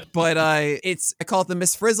work, right? But I call it the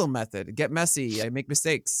Miss Frizzle method. Get messy. I make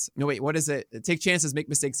mistakes. No, wait, what is it? Take chances, make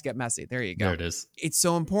mistakes, get messy. There you go. There it is. It's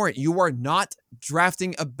so important. You are not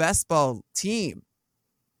drafting a best ball team.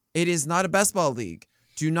 It is not a best ball league.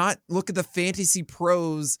 Do not look at the fantasy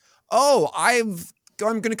pros. Oh, I'm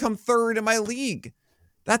going to come 3rd in my league.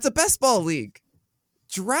 That's a best ball league.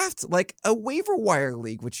 Draft like a waiver wire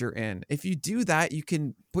league, which you're in. If you do that, you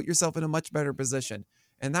can put yourself in a much better position.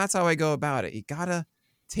 And that's how I go about it. You gotta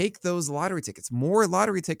take those lottery tickets. More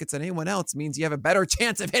lottery tickets than anyone else means you have a better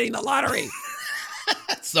chance of hitting the lottery.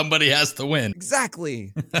 Somebody has to win.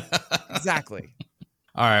 Exactly. Exactly.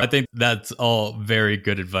 All right. I think that's all very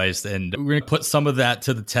good advice. And we're going to put some of that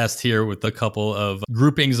to the test here with a couple of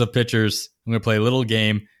groupings of pitchers. I'm going to play a little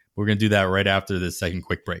game. We're going to do that right after this second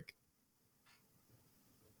quick break.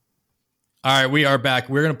 All right, we are back.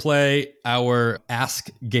 We're going to play our Ask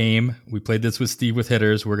game. We played this with Steve with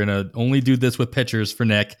hitters. We're going to only do this with pitchers for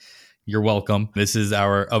Nick. You're welcome. This is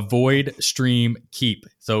our avoid, stream, keep.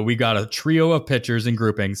 So we got a trio of pitchers and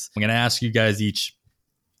groupings. I'm going to ask you guys each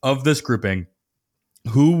of this grouping,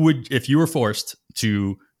 who would, if you were forced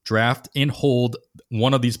to draft and hold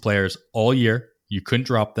one of these players all year, you couldn't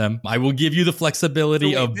drop them. I will give you the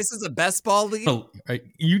flexibility of... This is a best ball league? Oh,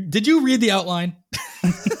 did you read the outline?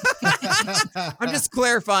 I'm just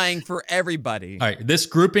clarifying for everybody. All right, this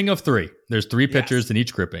grouping of three. There's three pitchers in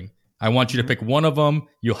each grouping. I want you to pick one of them.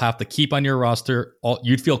 You'll have to keep on your roster.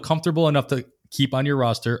 You'd feel comfortable enough to keep on your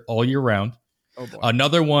roster all year round. Oh boy.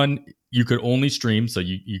 Another one you could only stream, so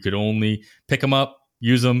you could only pick him up,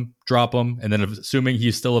 use him, drop him, and then assuming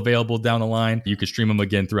he's still available down the line, you could stream him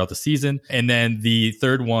again throughout the season. And then the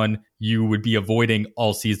third one you would be avoiding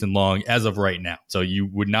all season long as of right now. So you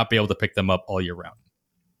would not be able to pick them up all year round.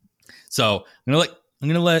 So I'm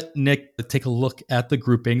gonna let Nick take a look at the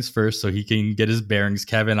groupings first so he can get his bearings.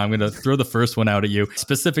 Kevin, I'm gonna throw the first one out at you,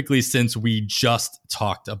 specifically since we just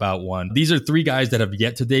talked about one. These are three guys that have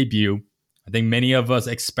yet to debut. I think many of us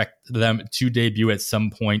expect them to debut at some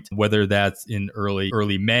point, whether that's in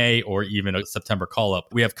early May or even a September call-up.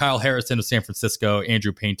 We have Kyle Harrison of San Francisco,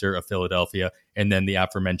 Andrew Painter of Philadelphia, and then the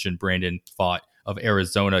aforementioned Brandon Pfaadt of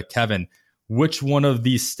Arizona. Kevin, which one of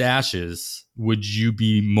these stashes would you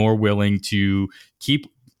be more willing to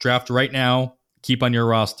draft right now, keep on your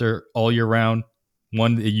roster all year round?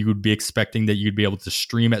 One that you would be expecting that you'd be able to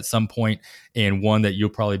stream at some point, and one that you'll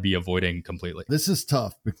probably be avoiding completely. This is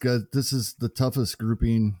tough because this is the toughest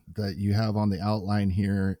grouping that you have on the outline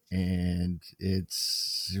here. And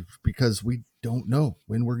it's because we don't know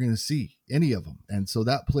when we're going to see any of them. And so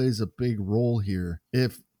that plays a big role here.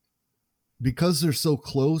 Because they're so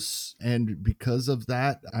close, and because of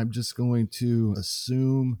that, I'm just going to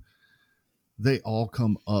assume they all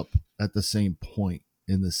come up at the same point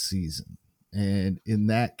in the season. And in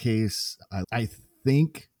that case, I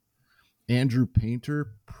think Andrew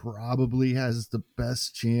Painter probably has the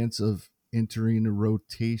best chance of entering a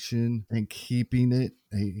rotation and keeping it.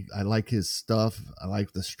 I like his stuff. I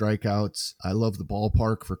like the strikeouts. I love the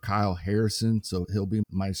ballpark for Kyle Harrison, so he'll be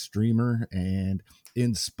my streamer. And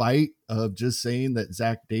in spite of just saying that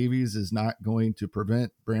Zach Davies is not going to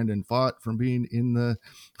prevent Brandon Pfaadt from being in the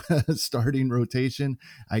starting rotation,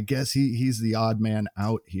 I guess he's the odd man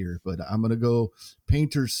out here. But I'm going to go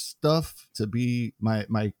Painter's stuff to be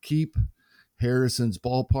my keep, Harrison's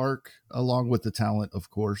ballpark, along with the talent,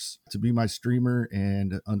 of course, to be my streamer.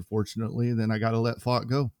 And unfortunately, then I got to let Pfaadt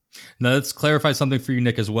go. Now, let's clarify something for you,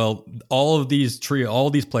 Nick, as well. All these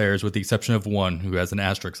players, with the exception of one who has an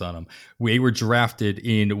asterisk on them, we were drafted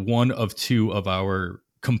in one of two of our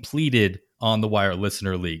completed On the Wire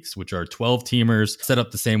listener leagues, which are 12 teamers set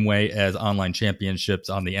up the same way as online championships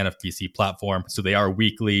on the NFBC platform. So they are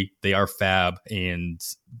weekly, they are fab. And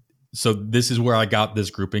so this is where I got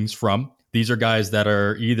this groupings from. These are guys that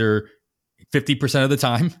are either 50% of the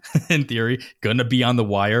time, in theory, going to be on the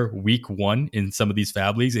wire week one in some of these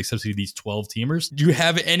fab leagues, especially these 12 teamers. Do you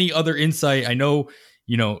have any other insight? I know,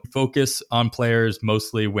 focus on players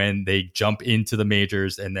mostly when they jump into the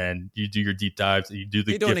majors, and then you do your deep dives, you do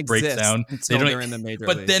the gift breakdown. They're in the major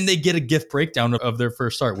but leagues. Then they get a gift breakdown of their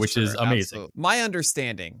first start, which is amazing. Absolutely. My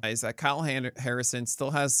understanding is that Kyle Harrison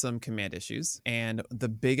still has some command issues. And the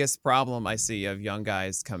biggest problem I see of young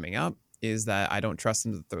guys coming up is that I don't trust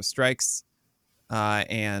him to throw strikes.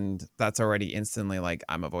 And that's already instantly like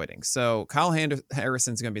I'm avoiding. So Kyle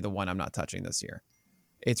Harrison's going to be the one I'm not touching this year.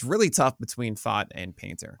 It's really tough between Pfaadt and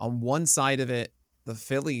Painter. On one side of it, the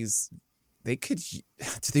Phillies, do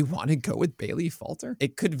they want to go with Bailey Falter?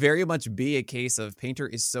 It could very much be a case of Painter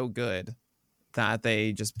is so good that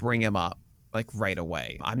they just bring him up like right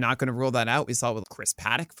away. I'm not going to rule that out. We saw it with Chris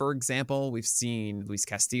Paddock, for example. We've seen Luis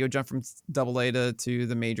Castillo jump from AA to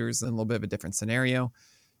the majors in a little bit of a different scenario.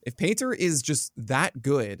 If Painter is just that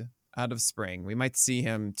good out of spring, we might see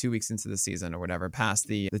him 2 weeks into the season or whatever, past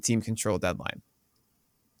the team control deadline.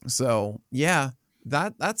 So yeah,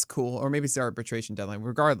 that's cool. Or maybe it's the arbitration deadline.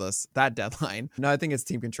 Regardless, that deadline. No, I think it's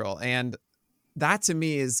team control. And that to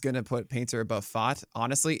me is going to put Painter above Pfaadt.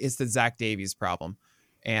 Honestly, it's the Zach Davies problem.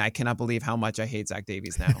 And I cannot believe how much I hate Zach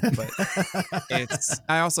Davies now. But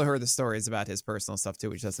I also heard the stories about his personal stuff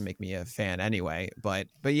too, which doesn't make me a fan anyway. But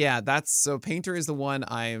yeah, so Painter is the one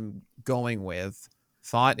I'm going with.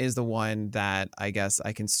 Thought is the one that I guess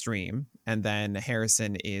I can stream. And then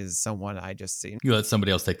Harrison is someone I just see. You let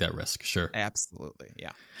somebody else take that risk. Sure. Absolutely.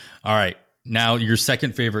 Yeah. All right. Now, your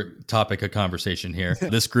second favorite topic of conversation here.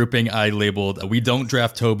 This grouping I labeled, we don't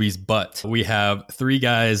draft Tobies, but we have 3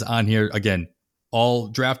 guys on here. Again, all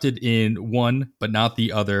drafted in one, but not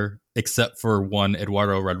the other, except for one.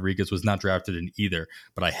 Eduardo Rodriguez was not drafted in either,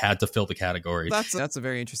 but I had to fill the category. That's a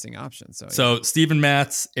very interesting option. So yeah. Steven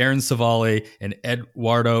Matz, Aaron Savali, and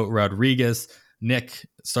Eduardo Rodriguez. Nick,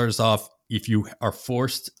 start us off. If you are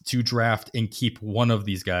forced to draft and keep one of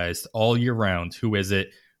these guys all year round, who is it?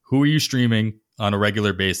 Who are you streaming on a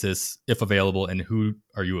regular basis, if available, and who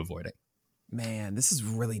are you avoiding? Man, this is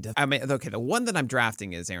really difficult. I mean, okay, the one that I'm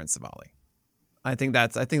drafting is Aaron Savali. I think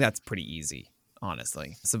that's pretty easy,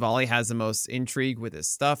 honestly. Savali has the most intrigue with his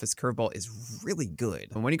stuff. His curveball is really good.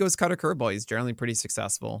 And when he goes cutter curveball, he's generally pretty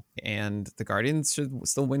successful. And the Guardians should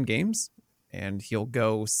still win games. And he'll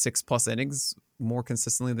go 6+ innings more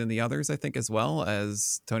consistently than the others, I think, as well,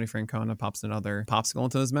 as Tony Francona pops another popsicle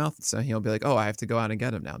into his mouth. So he'll be like, oh, I have to go out and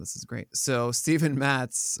get him now. This is great. So Steven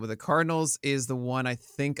Matz with the Cardinals is the one I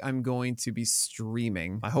think I'm going to be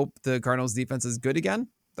streaming. I hope the Cardinals defense is good again.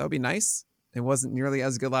 That would be nice. It wasn't nearly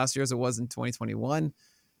as good last year as it was in 2021,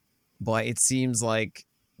 but it seems like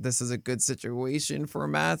this is a good situation for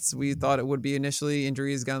Matz. We thought it would be initially.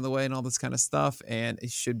 Injuries got in the way and all this kind of stuff, and he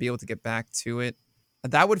should be able to get back to it.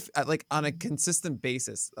 That would, like, on a consistent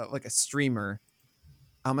basis, like a streamer,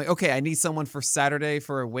 I'm like, okay, I need someone for Saturday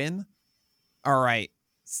for a win. All right,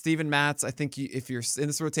 Steven Matz, I think if you're in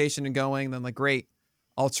this rotation and going, then like, great.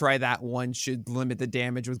 I'll try that one. Should limit the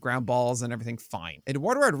damage with ground balls and everything. Fine.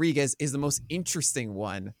 Eduardo Rodriguez is the most interesting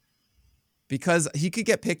one because he could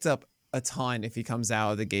get picked up a ton if he comes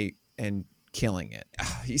out of the gate and killing it.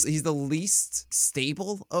 He's the least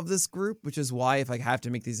stable of this group, which is why if I have to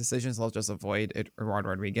make these decisions, I'll just avoid Eduardo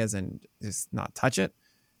Rodriguez and just not touch it.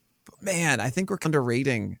 But man, I think we're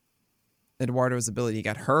underrating Eduardo's ability. He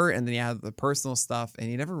got hurt and then he had the personal stuff and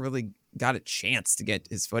he never really got a chance to get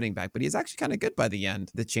his footing back, but he's actually kind of good by the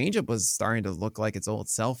end. The changeup was starting to look like its old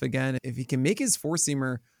self again. If he can make his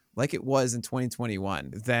 4-seamer like it was in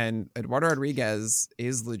 2021, then Eduardo Rodriguez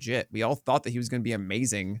is legit. We all thought that he was going to be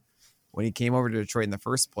amazing when he came over to Detroit in the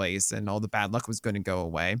first place and all the bad luck was going to go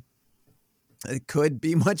away. It could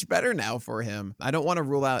be much better now for him. I don't want to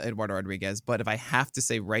rule out Eduardo Rodriguez, but if I have to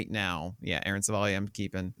say right now, yeah, Aaron Savali I'm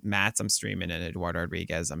keeping, Matz I'm streaming, and Eduardo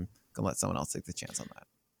Rodriguez I'm going to let someone else take the chance on that.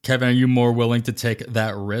 Kevin, are you more willing to take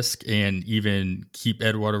that risk and even keep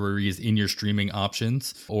Eduardo Rodriguez in your streaming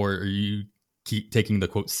options, or are you keep taking the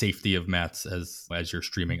quote safety of Matz as your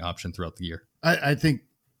streaming option throughout the year? I think,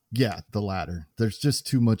 yeah, the latter. There's just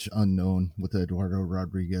too much unknown with Eduardo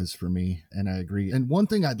Rodriguez for me, and I agree. And one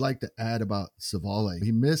thing I'd like to add about Savali,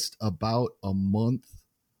 he missed about a month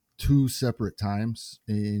 2 separate times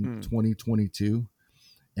in 2022.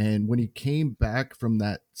 And when he came back from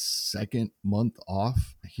that second month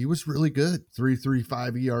off, he was really good.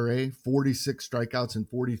 3.35 ERA, 46 strikeouts in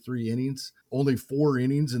 43 innings, only 4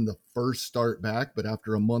 innings in the first start back. But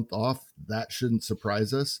after a month off, that shouldn't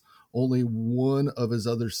surprise us. Only one of his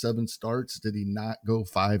other 7 starts did he not go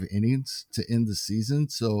 5 innings to end the season.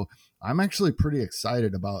 So I'm actually pretty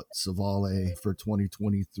excited about Savali for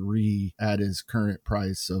 2023 at his current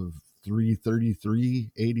price of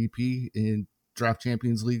 $333 ADP in Draft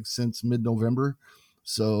Champions League since mid-November.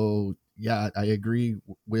 So yeah, I agree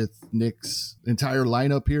with Nick's entire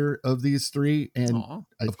lineup here of these 3. And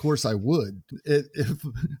of course I would. If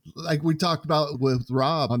like we talked about with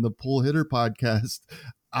Rob on the Pull Hitter podcast,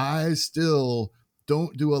 I still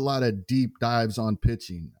don't do a lot of deep dives on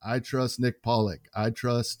pitching. I trust Nick Pollock. I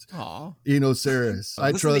trust Eno Saris.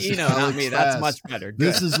 I trust Eno, not me. That's much better. Good.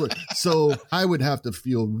 This is what. So I would have to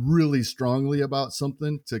feel really strongly about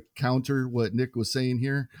something to counter what Nick was saying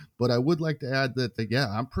here. But I would like to add that, yeah,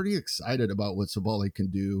 I'm pretty excited about what Savali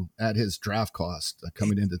can do at his draft cost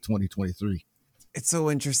coming into 2023. It's so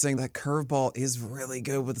interesting. That curveball is really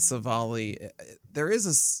good with Savali. There is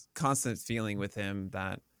this constant feeling with him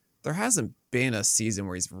that there hasn't been a season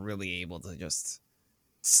where he's really able to just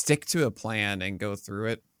stick to a plan and go through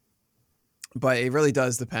it. But it really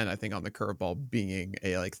does depend, I think, on the curveball being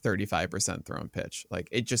a 35% thrown pitch. Like,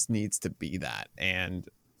 it just needs to be that. And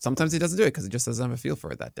sometimes he doesn't do it because he just doesn't have a feel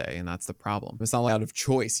for it that day. And that's the problem. It's not out of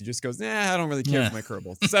choice. He just goes, I don't really care for my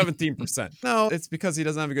curveball. 17%. No, it's because he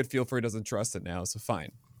doesn't have a good feel for it. He doesn't trust it now. So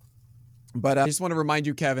fine. But I just want to remind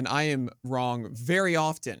you, Kevin, I am wrong very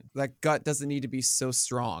often. That gut doesn't need to be so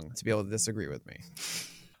strong to be able to disagree with me.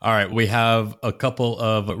 All right, we have a couple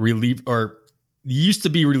of used to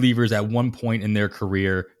be relievers at one point in their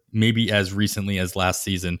career, maybe as recently as last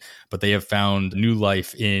season, but they have found new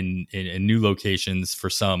life in new locations for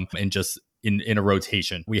some, and just in a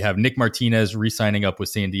rotation. We have Nick Martinez re-signing up with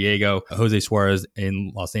San Diego, Jose Suarez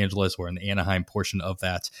in Los Angeles or in the Anaheim portion of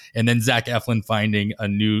that, and then Zach Eflin finding a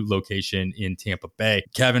new location in Tampa Bay.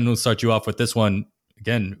 Kevin, we'll start you off with this one.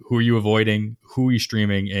 Again, who are you avoiding, who are you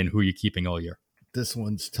streaming, and who are you keeping all year? This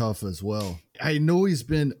one's tough as well. I know he's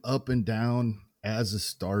been up and down as a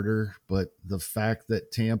starter, but the fact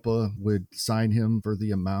that Tampa would sign him for the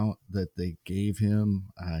amount that they gave him,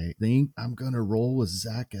 I think I'm going to roll with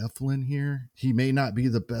Zach Eflin here. He may not be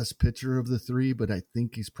the best pitcher of the three, but I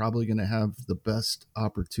think he's probably going to have the best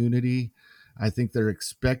opportunity. I think they're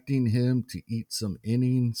expecting him to eat some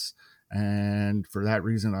innings, and for that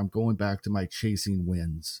reason, I'm going back to my chasing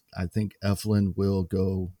wins. I think Eflin will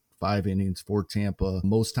go 5 innings for Tampa,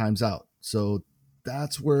 most times out. So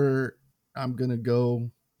that's where I'm going to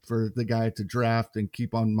go for the guy to draft and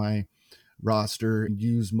keep on my roster and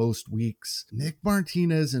use most weeks. Nick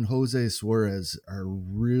Martinez and Jose Suarez are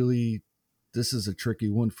really, this is a tricky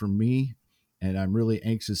one for me, and I'm really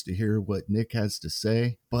anxious to hear what Nick has to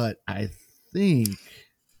say. But I think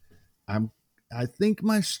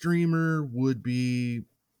my streamer would be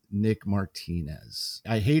Nick Martinez.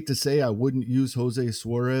 I hate to say I wouldn't use Jose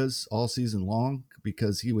Suarez all season long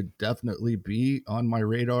because he would definitely be on my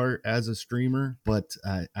radar as a streamer, but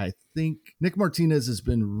I think Nick Martinez has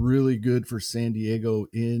been really good for San Diego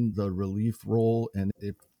in the relief role, and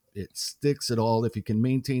if it sticks at all, if he can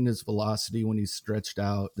maintain his velocity when he's stretched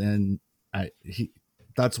out, then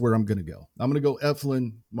that's where I'm going to go. I'm going to go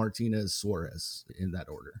Eflin, Martinez, Suarez in that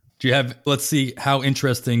order. Do you have, let's see, how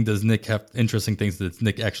interesting does Nick have, interesting things does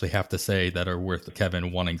Nick actually have to say that are worth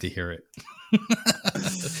Kevin wanting to hear it?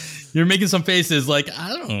 You're making some faces like, I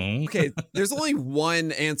don't know. Okay, there's only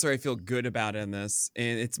one answer I feel good about in this,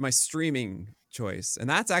 and it's my streaming choice. And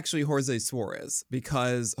that's actually Jose Suarez,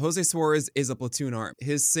 because Jose Suarez is a platoon arm.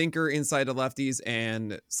 His sinker inside of lefties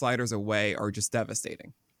and sliders away are just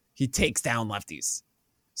devastating. He takes down lefties.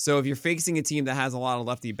 So if you're facing a team that has a lot of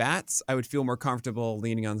lefty bats, I would feel more comfortable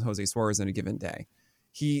leaning on Jose Suarez on a given day.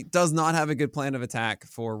 He does not have a good plan of attack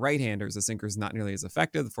for right-handers. The sinker is not nearly as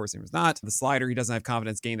effective. The four-seamer is not. The slider, he doesn't have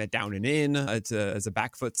confidence getting that down and in as a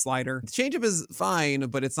back foot slider. The changeup is fine,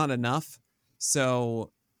 but it's not enough.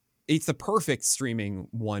 So it's the perfect streaming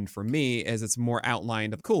one for me, as it's more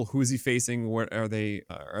outlined of, cool, who is he facing? What are they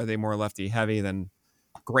more lefty heavy? Then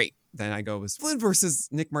great. Then I go with Flynn versus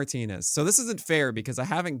Nick Martinez. So this isn't fair because I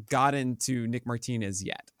haven't gotten to Nick Martinez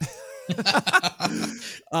yet.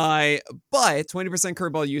 But 20%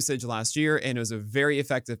 curveball usage last year, and it was a very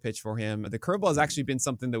effective pitch for him. The curveball has actually been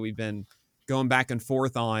something that we've been going back and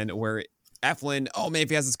forth on, where Eflin, oh man, if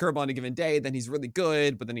he has his curveball on a given day, then he's really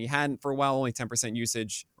good. But then he hadn't for a while, only 10%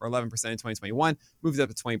 usage or 11% in 2021, moved up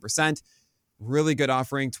to 20%. Really good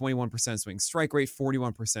offering, 21% swing strike rate,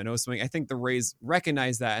 41% O swing. I think the Rays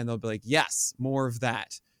recognize that, and they'll be like, yes, more of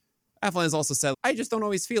that. Eflin has also said, I just don't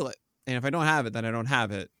always feel it. And if I don't have it, then I don't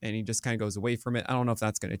have it. And he just kind of goes away from it. I don't know if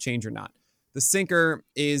that's going to change or not. The sinker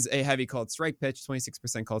is a heavy called strike pitch,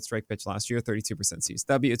 26% called strike pitch last year, 32%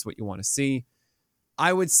 CSW. It's what you want to see.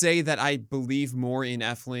 I would say that I believe more in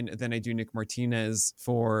Eflin than I do Nick Martinez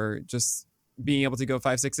for just being able to go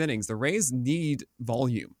 5-6 innings. The Rays need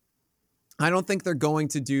volume. I don't think they're going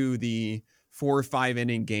to do the 4 or 5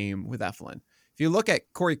 inning game with Eflin. If you look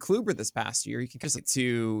at Corey Kluber this past year, you can just get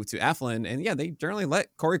to Eflin, and yeah, they generally let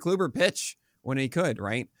Corey Kluber pitch when he could,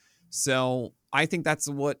 right? So I think that's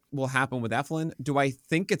what will happen with Eflin. Do I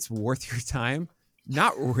think it's worth your time?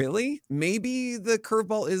 Not really. Maybe the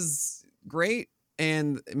curveball is great,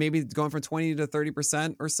 and maybe going from 20 to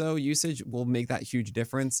 30% or so usage will make that huge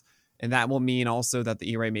difference. And that will mean also that the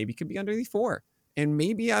ERA maybe could be under the 4. And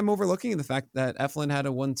maybe I'm overlooking the fact that Eflin had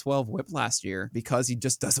a 112 whip last year because he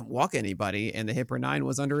just doesn't walk anybody, and the hit per 9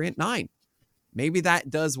 was under 9. Maybe that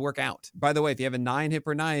does work out. By the way, if you have a 9 hit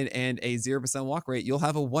per 9 and a 0% walk rate, you'll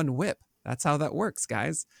have a 1 whip. That's how that works,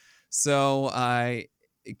 guys. So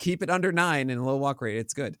keep it under 9 and low walk rate.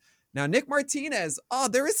 It's good. Now, Nick Martinez,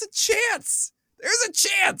 there is a chance. There's a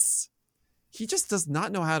chance. He just does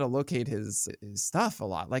not know how to locate his stuff a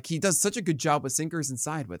lot. Like, he does such a good job with sinkers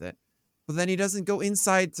inside with it. But then he doesn't go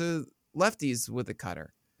inside to lefties with a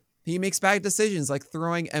cutter. He makes bad decisions, like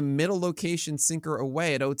throwing a middle location sinker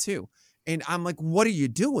away at 0-2. And I'm like, what are you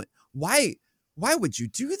doing? Why would you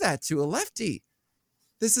do that to a lefty?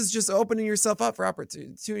 This is just opening yourself up for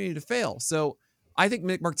opportunity to fail. So I think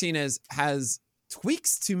Nick Martinez has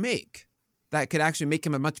tweaks to make that could actually make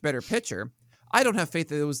him a much better pitcher. I don't have faith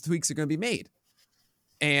that those tweaks are going to be made.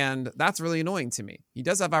 And that's really annoying to me. He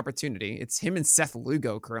does have opportunity. It's him and Seth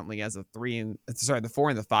Lugo currently as the 4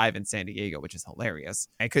 and the 5 in San Diego, which is hilarious.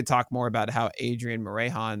 I could talk more about how Adrian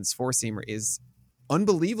Morejon's four-seamer is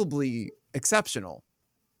unbelievably exceptional.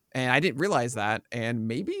 And I didn't realize that. And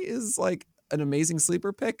maybe is like an amazing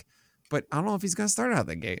sleeper pick. But I don't know if he's going to start out of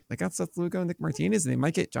the gate. They got Seth Lugo and Nick Martinez, and they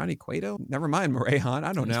might get Johnny Cueto. Never mind Morejon.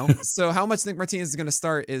 I don't know. So how much Nick Martinez is going to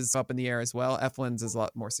start is up in the air as well. Eflin's is a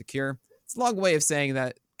lot more secure. It's a long way of saying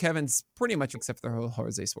that Kevin's pretty much except for the whole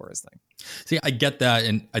Jose Suarez thing. See, I get that.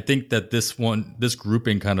 And I think that this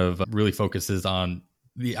grouping kind of really focuses on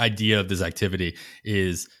the idea of this activity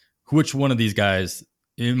is which one of these guys,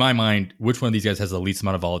 in my mind, which one of these guys has the least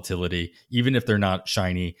amount of volatility, even if they're not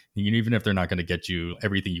shiny, even if they're not going to get you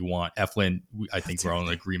everything you want. Eflin, I think we're all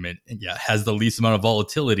in agreement, has the least amount of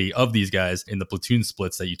volatility of these guys in the platoon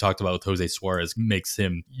splits that you talked about with Jose Suarez. Makes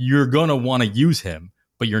him, you're going to want to use him,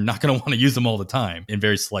 but you're not going to want to use them all the time in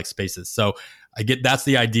very select spaces. So I get that's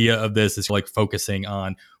the idea of this, is like focusing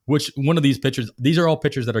on which one of these pitchers. These are all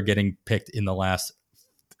pitchers that are getting picked in the last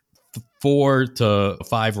 4 to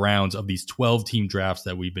 5 rounds of these 12-team drafts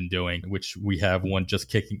that we've been doing, which we have one just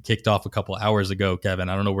kicked off a couple hours ago. Kevin,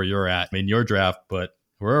 I don't know where you're at in your draft, but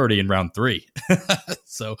we're already in round 3.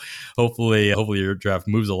 So hopefully your draft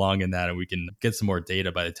moves along in that, and we can get some more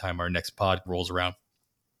data by the time our next pod rolls around.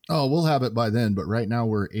 Oh, we'll have it by then, but right now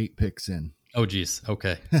we're 8 picks in. Oh, geez.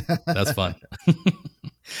 Okay. That's fun.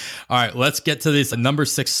 All right, let's get to these number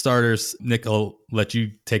 6 starters. Nick, I'll let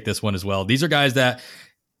you take this one as well. These are guys that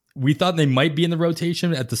we thought they might be in the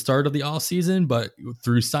rotation at the start of the offseason, but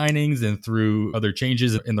through signings and through other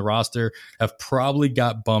changes in the roster have probably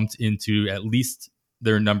got bumped into at least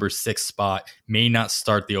their number 6 spot. May not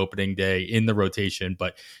start the opening day in the rotation,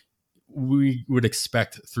 but we would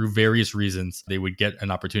expect through various reasons they would get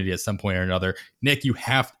an opportunity at some point or another. Nick, you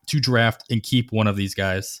have to draft and keep one of these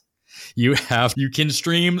guys. You can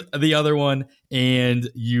stream the other one, and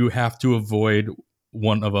you have to avoid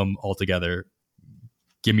one of them altogether.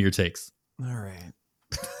 Give me your takes. All right.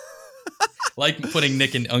 Like putting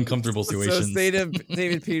Nick in uncomfortable situations. So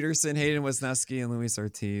David Peterson, Hayden Wesneski, and Luis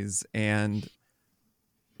Ortiz. And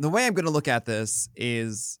the way I'm going to look at this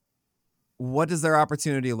is, what does their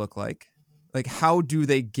opportunity look like? Like, how do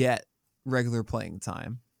they get regular playing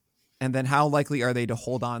time? And then how likely are they to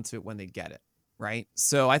hold on to it when they get it? Right.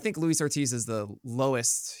 So I think Luis Ortiz is the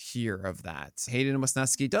lowest here of that. Hayden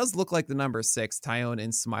Wesneski does look like the number 6. Tyone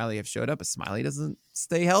and Smiley have showed up, but Smiley doesn't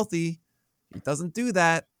stay healthy. He doesn't do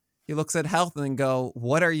that. He looks at health and go,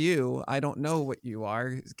 what are you? I don't know what you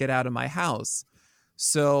are. Get out of my house.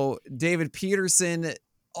 So David Peterson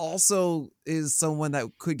also is someone that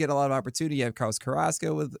could get a lot of opportunity. You have Carlos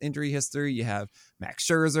Carrasco with injury history. You have Max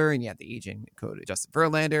Scherzer, and you have the aging code of Justin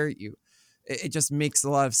Verlander. It just makes a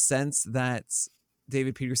lot of sense that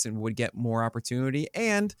David Peterson would get more opportunity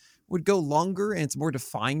and would go longer, and it's more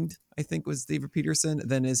defined, I think, was David Peterson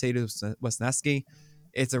than is Hayden Wesneski.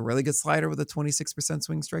 It's a really good slider with a 26%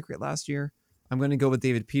 swing strike rate last year. I'm going to go with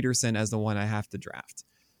David Peterson as the one I have to draft.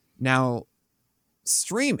 Now,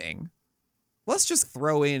 streaming, let's just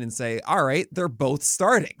throw in and say, all right, they're both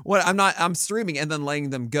starting. I'm streaming and then letting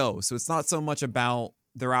them go. So it's not so much about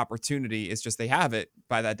their opportunity. It's just they have it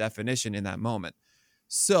by that definition in that moment.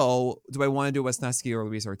 So do I want to do Wesneski or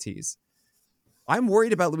Luis Ortiz? I'm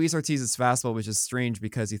worried about Luis Ortiz's fastball, which is strange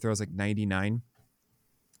because he throws like 99,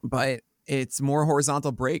 but it's more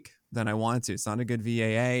horizontal break than I wanted to. It's not a good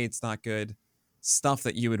VAA. It's not good stuff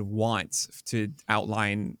that you would want to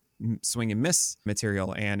outline swing and miss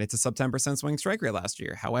material. And it's a sub 10% swing strike rate last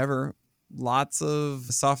year. However, lots of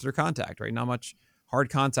softer contact, right? Not much hard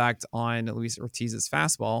contact on Luis Ortiz's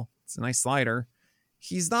fastball. It's a nice slider.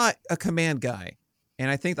 He's not a command guy. And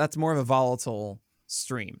I think that's more of a volatile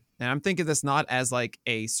stream. And I'm thinking this not as like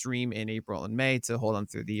a stream in April and May to hold on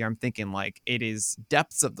through the year. I'm thinking like it is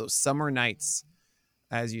depths of those summer nights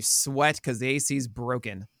as you sweat because the AC is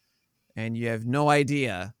broken and you have no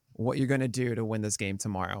idea what you're going to do to win this game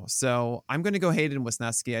tomorrow. So I'm going to go Hayden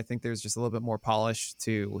Wesneski. I think there's just a little bit more polish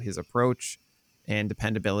to his approach and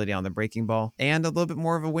dependability on the breaking ball, and a little bit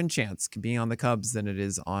more of a win chance being on the Cubs than it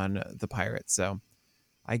is on the Pirates. So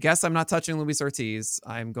I guess I'm not touching Luis Ortiz.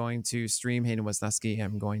 I'm going to stream Hayden Wesneski.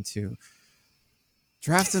 I'm going to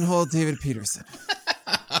draft and hold David Peterson.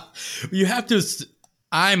 You have to.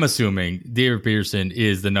 I'm assuming David Peterson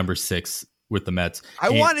is the number 6 with the Mets. I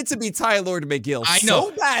want it to be Tyler McGill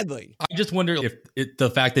so badly. I just wonder if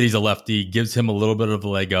the fact that he's a lefty gives him a little bit of a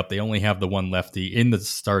leg up. They only have the one lefty in the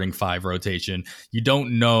starting 5 rotation. You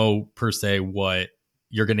don't know per se what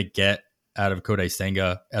you're going to get out of Kodai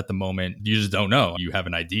Senga at the moment. You just don't know. You have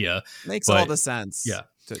an idea. Makes all the sense. Yeah.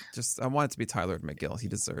 I want it to be Tyler McGill. He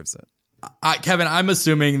deserves it. Kevin, I'm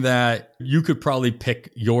assuming that you could probably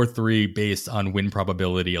pick your 3 based on win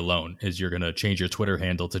probability alone, as you're going to change your Twitter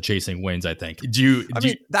handle to Chasing Wins, I think.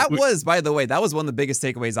 By the way, that was one of the biggest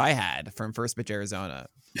takeaways I had from First Pitch Arizona.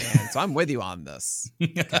 And so I'm with you on this,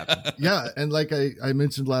 Kevin. Yeah, and like I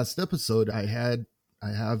mentioned last episode, I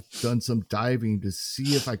have done some diving to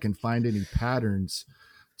see if I can find any patterns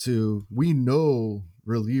we know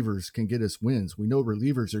relievers can get us wins. We know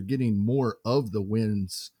relievers are getting more of the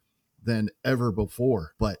wins than ever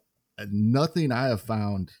before, but nothing I have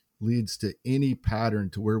found leads to any pattern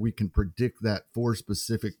to where we can predict that for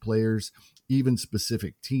specific players, even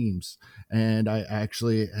specific teams. And I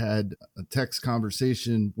actually had a text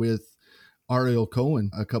conversation with Ariel Cohen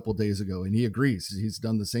a couple days ago, and he agrees. He's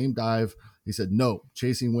done the same dive. He said, no,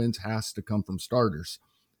 chasing wins has to come from starters,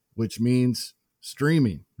 which means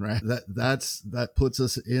streaming, right? That puts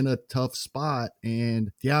us in a tough spot.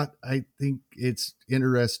 And yeah, I think it's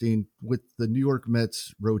interesting with the New York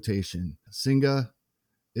Mets rotation. Senga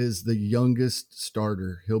is the youngest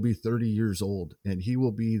starter. He'll be 30 years old, and he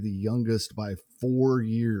will be the youngest by 4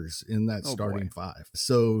 years in that starting 5.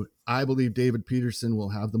 So I believe David Peterson will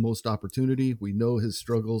have the most opportunity. We know his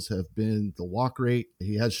struggles have been the walk rate.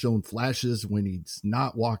 He has shown flashes when he's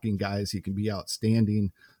not walking guys. He can be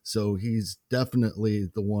outstanding. So he's definitely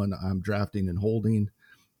the one I'm drafting and holding.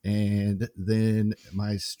 And then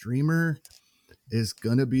my streamer is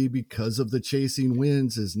going to be, because of the chasing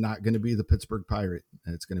wins, is not going to be the Pittsburgh Pirate.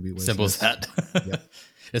 It's going to be simple as that. Yep.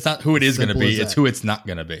 It's not who it is going to be. It's who it's not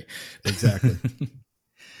going to be. Exactly.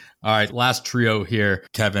 All right. Last trio here.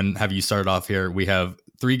 Kevin, have you started off here? We have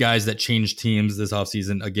 3 guys that changed teams this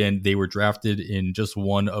offseason. Again, they were drafted in just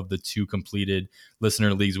one of the 2 completed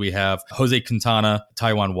listener leagues we have. Jose Quintana,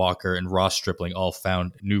 Taijuan Walker, and Ross Stripling all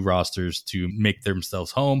found new rosters to make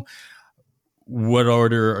themselves home. What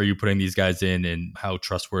order are you putting these guys in, and how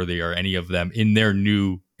trustworthy are any of them in their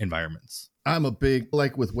new environments? I'm a big,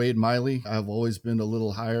 like with Wade Miley, I've always been a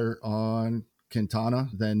little higher on Quintana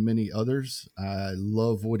than many others. I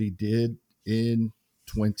love what he did in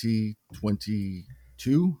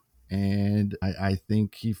 2022. And I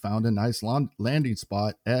think he found a nice landing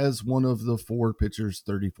spot as one of the 4 pitchers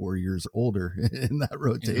 34 years older in that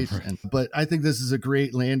rotation. Yeah. But I think this is a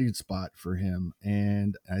great landing spot for him.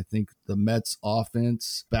 And I think the Mets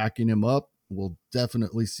offense backing him up will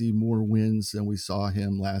definitely see more wins than we saw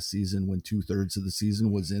him last season, when 2/3 of the season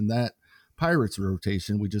was in that Pirates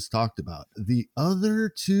rotation we just talked about. The other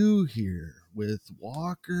 2 here with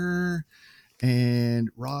Walker and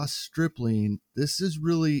Ross Stripling, this is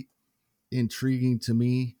really intriguing to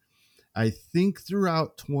me. I think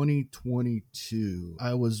throughout 2022,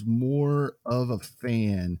 I was more of a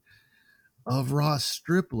fan of Ross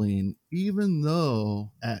Stripling, even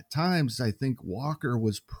though at times I think Walker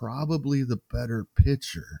was probably the better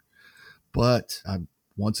pitcher. But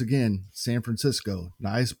once again, San Francisco,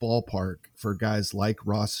 nice ballpark for guys like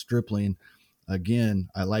Ross Stripling. Again,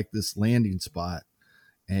 I like this landing spot.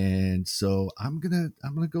 And so I'm gonna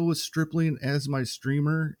go with Stripling as my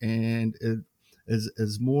streamer, and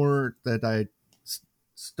as more that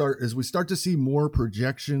as we start to see more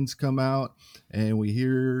projections come out, and we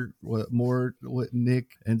hear what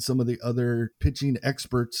Nick and some of the other pitching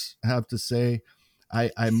experts have to say,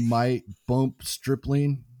 I might bump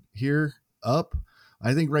Stripling here up.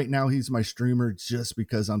 I think right now he's my streamer just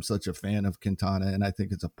because I'm such a fan of Quintana, and I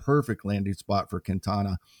think it's a perfect landing spot for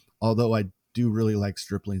Quintana, although I do really like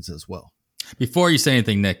Stripling's as well. Before you say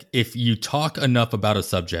anything, Nick, if you talk enough about a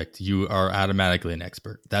subject, you are automatically an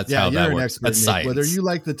expert. That's how that works. Expert, that's Nick. science. Whether you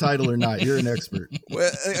like the title or not, you're an expert.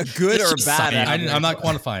 Good or bad? I'm not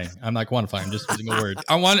quantifying. I'm just using a word.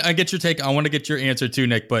 I get your take. I want to get your answer too,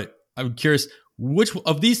 Nick, but I'm curious, which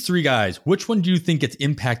of these 3 guys, which one do you think gets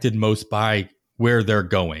impacted most by where they're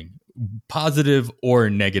going, positive or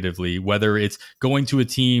negatively, whether it's going to a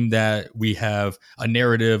team that we have a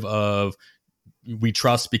narrative of we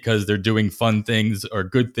trust because they're doing fun things or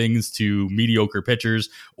good things to mediocre pitchers,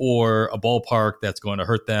 or a ballpark that's going to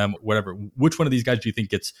hurt them, whatever. Which one of these guys do you think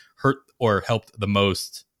gets hurt or helped the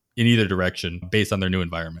most in either direction based on their new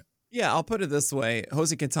environment? Yeah, I'll put it this way.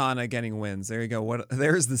 Jose Quintana getting wins. There you go.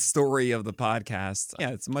 There's the story of the podcast.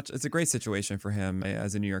 Yeah, it's a great situation for him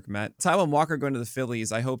as a New York Met. Taijuan Walker going to the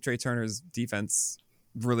Phillies. I hope Trey Turner's defense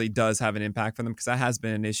really does have an impact for them, because that has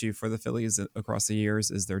been an issue for the Phillies across the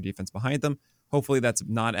years, is their defense behind them. Hopefully that's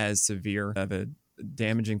not as severe of a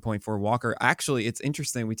damaging point for Walker. Actually, it's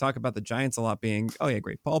interesting. We talk about the Giants a lot being, oh yeah,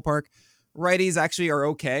 great ballpark. Righties actually are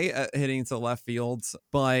okay at hitting to left field,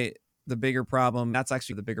 but the bigger problem, that's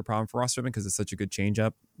actually the bigger problem for Ross Stripling, because it's such a good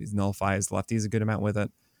changeup. He nullifies lefties a good amount with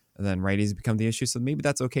it, and then righties become the issue. So maybe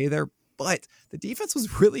that's okay there. But the defense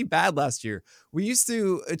was really bad last year. We used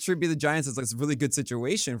to attribute the Giants as like a really good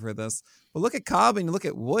situation for this. But look at Cobb and look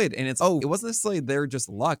at Wood, and it's, it wasn't necessarily their just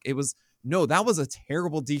luck. It was, no, that was a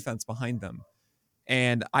terrible defense behind them.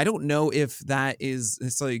 And I don't know if that is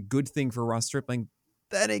necessarily a good thing for Ross Stripling.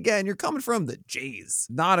 Then again, you're coming from the Jays.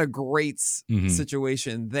 Not a great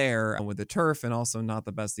situation there with the turf, and also not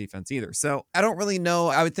the best defense either. So I don't really know.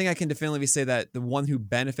 I would think I can definitively say that the one who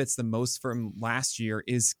benefits the most from last year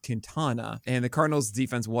is Quintana. And the Cardinals'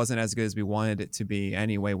 defense wasn't as good as we wanted it to be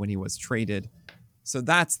anyway when he was traded. So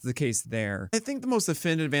that's the case there. I think the most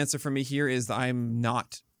definitive answer for me here is I'm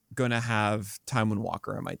not going to have Taijuan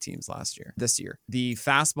Walker on my teams this year. The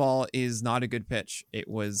fastball is not a good pitch. It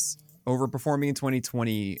was overperforming in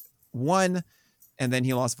 2021, and then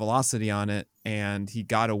he lost velocity on it, and he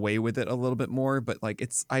got away with it a little bit more, but like,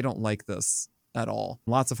 I don't like this at all.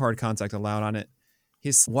 Lots of hard contact allowed on it.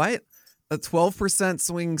 He's a 12%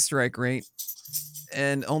 swing strike rate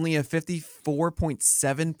and only a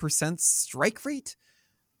 54.7% strike rate.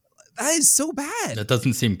 That is so bad. That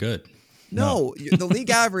doesn't seem good. No, the league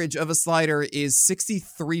average of a slider is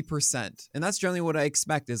 63%. And that's generally what I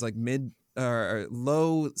expect, is like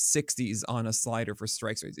low 60s on a slider for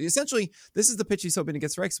strikes rates. Essentially, this is the pitch he's hoping to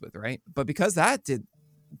get strikes with, right? But because that did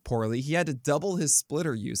poorly, he had to double his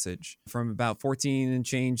splitter usage from about 14 and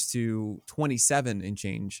change to 27 and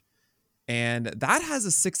change. And that has a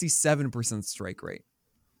 67% strike rate.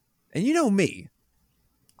 And you know me,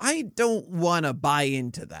 I don't want to buy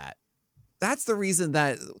into that. That's the reason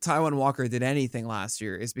that Taijuan Walker did anything last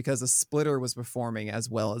year, is because the splitter was performing as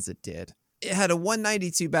well as it did. It had a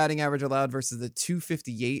 192 batting average allowed versus the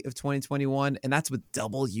 258 of 2021, and that's with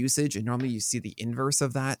double usage. And normally you see the inverse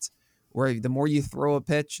of that, where the more you throw a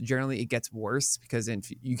pitch, generally it gets worse, because then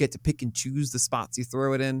you get to pick and choose the spots you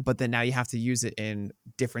throw it in, but then now you have to use it in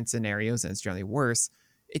different scenarios, and it's generally worse.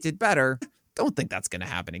 It did better. Don't think that's going to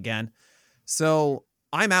happen again. So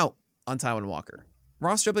I'm out on Taijuan Walker.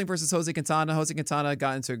 Ross Stripling versus Jose Quintana. Jose Quintana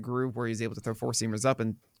got into a groove where he's able to throw four-seamers up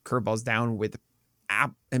and curveballs down with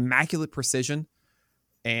immaculate precision.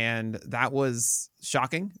 And that was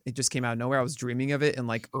shocking. It just came out of nowhere. I was dreaming of it in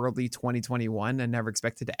like early 2021 and never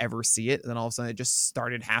expected to ever see it. And then all of a sudden it just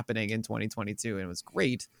started happening in 2022, and it was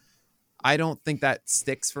great. I don't think that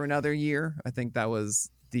sticks for another year. I think that was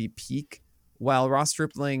the peak. While Ross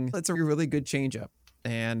Stripling, it's a really good changeup,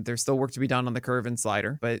 and there's still work to be done on the curve and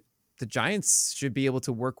slider, but the Giants should be able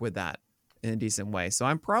to work with that in a decent way. So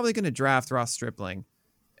I'm probably going to draft Ross Stripling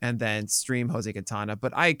and then stream Jose Quintana,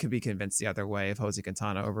 but I could be convinced the other way of Jose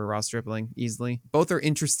Quintana over Ross Stripling easily. Both are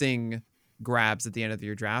interesting grabs at the end of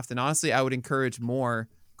your draft. And honestly, I would encourage more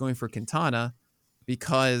going for Quintana,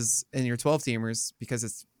 because in your 12 teamers, because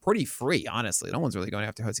it's pretty free. Honestly, no one's really going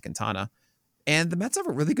after Jose Quintana. And the Mets have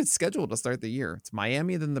a really good schedule to start the year. It's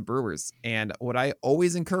Miami, then the Brewers. And what I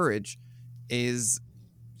always encourage is,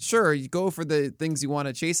 sure, you go for the things you want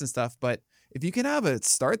to chase and stuff, but if you can have a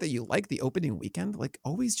start that you like the opening weekend, like,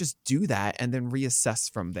 always just do that and then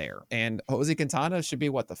reassess from there. And Jose Quintana should be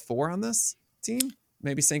the 4 on this team?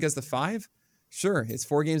 Maybe Senga's the 5? Sure, it's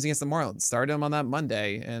 4 games against the Marlins. Start him on that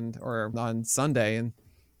Monday or on Sunday and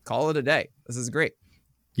call it a day. This is great.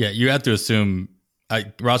 Yeah, you have to assume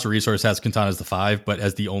Roster Resource has Quintana as the 5, but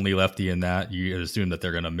as the only lefty in that, you assume that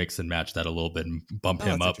they're going to mix and match that a little bit and bump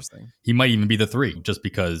him up. He might even be the 3, just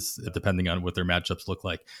because depending on what their matchups look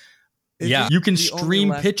like. You can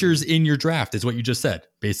stream pitchers in your draft, is what you just said,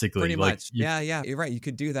 basically. Pretty much. Yeah, you're right. You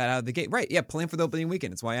could do that out of the gate. Right, yeah, plan for the opening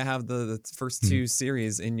weekend. It's why I have the first 2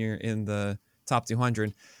 series in the top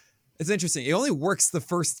 200. It's interesting. It only works the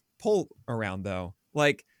first pull around, though.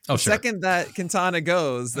 Like, second that Quintana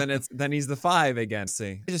goes, then he's the 5 again.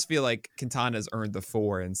 See, I just feel like Quintana's earned the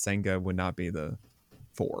 4 and Senga would not be the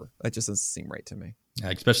 4. That just doesn't seem right to me.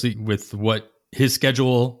 Yeah, especially with what his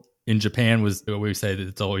schedule in Japan was. We say that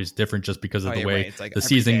it's always different just because of the way the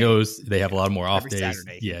season goes. They have a lot more off days.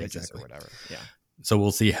 Saturday, yeah, exactly. Or whatever. Yeah. So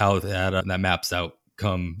we'll see how that maps out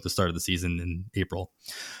come the start of the season in April.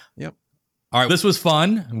 Yep. All right, this was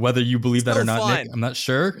fun. Whether you believe that So or not, fun. Nick, I'm not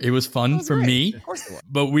sure. It was fun for great. me. Of course it was.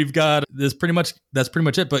 But we've got this pretty much. That's pretty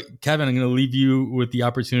much it. But Kevin, I'm going to leave you with the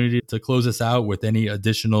opportunity to close us out with any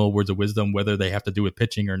additional words of wisdom, whether they have to do with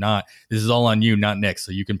pitching or not. This is all on you, not Nick.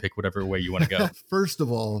 So you can pick whatever way you want to go. First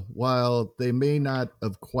of all, while they may not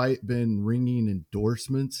have quite been ringing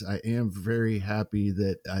endorsements, I am very happy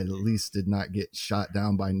that I at least did not get shot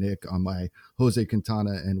down by Nick on my Jose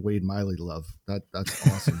Quintana and Wade Miley love. That's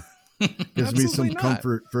awesome. Gives me some Absolutely not.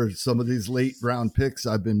 comfort for some of these late round picks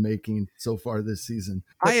I've been making so far this season.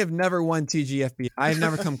 I have never won TGFB. I have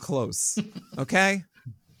never come close. Okay?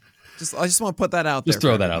 I just want to put that out there. Just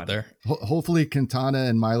throw for that out everybody. there. Hopefully Quintana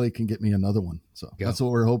and Miley can get me another one. So that's what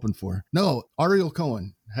we're hoping for. No, Ariel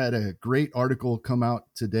Cohen had a great article come out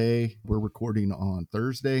today. We're recording on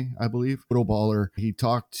Thursday, I believe. Little baller. He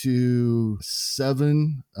talked to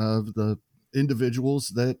 7 of the individuals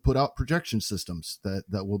that put out projection systems that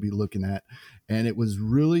we'll be looking at. And it was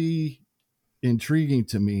really intriguing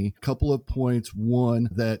to me. A couple of points. One,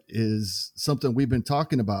 that is something we've been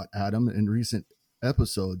talking about, Adam, in recent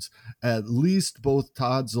episodes. At least both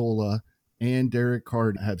Todd Zola and Derek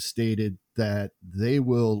Carr have stated that they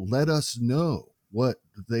will let us know what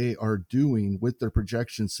they are doing with their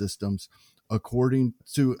projection systems according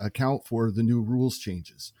to account for the new rules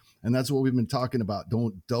changes. And that's what we've been talking about.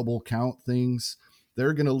 Don't double count things.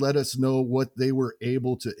 They're going to let us know what they were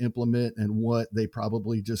able to implement and what they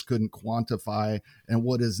probably just couldn't quantify and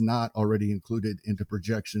what is not already included into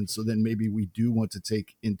projections. So then maybe we do want to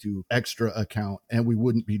take into extra account and we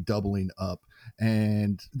wouldn't be doubling up.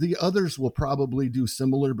 And the others will probably do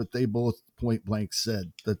similar, but they both point blank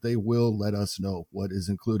said that they will let us know what is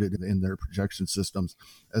included in their projection systems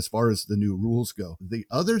as far as the new rules go. The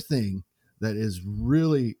other thing that is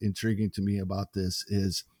really intriguing to me about this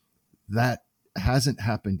is that hasn't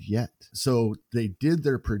happened yet. So they did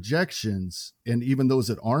their projections, and even those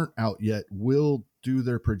that aren't out yet will do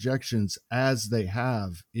their projections as they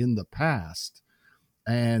have in the past.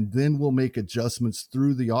 And then we'll make adjustments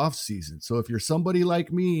through the off season. So if you're somebody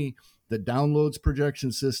like me that downloads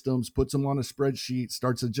projection systems, puts them on a spreadsheet,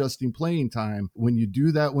 starts adjusting playing time, when you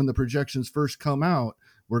do that, when the projections first come out,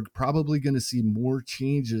 we're probably going to see more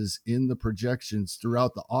changes in the projections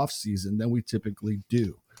throughout the off season than we typically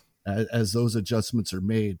do as those adjustments are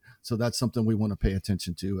made. So that's something we want to pay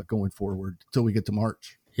attention to going forward till we get to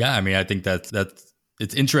March. Yeah, I mean, I think that's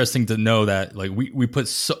it's interesting to know that like we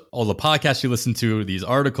put all the podcasts you listen to, these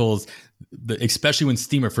articles, especially when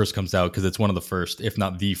Steamer first comes out, because it's one of the first, if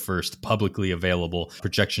not the first, publicly available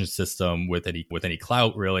projection system with any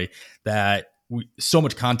clout, really, that so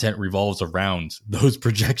much content revolves around those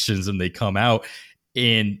projections and they come out,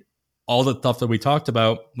 and all the stuff that we talked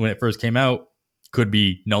about when it first came out could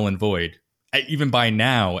be null and void. Even by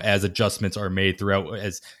now, as adjustments are made throughout,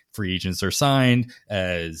 as free agents are signed,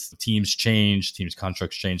 as teams change, teams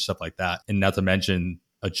contracts change, stuff like that. And not to mention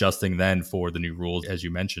adjusting then for the new rules, as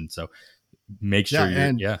you mentioned. So make sure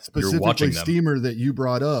you're watching them. Steamer that you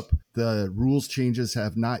brought up, the rules changes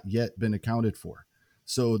have not yet been accounted for.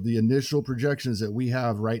 So the initial projections that we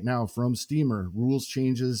have right now from Steamer, rules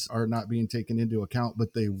changes are not being taken into account,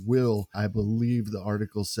 but they will, I believe the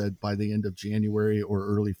article said, by the end of January or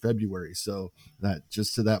early February. So that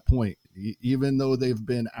just to that point, even though they've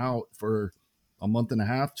been out for a month and a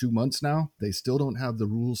half, 2 months now, they still don't have the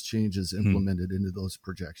rules changes implemented into those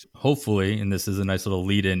projections. Hopefully, and this is a nice little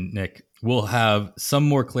lead in, Nick, we'll have some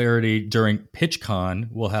more clarity during PitchCon.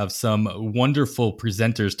 We'll have some wonderful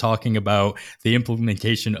presenters talking about the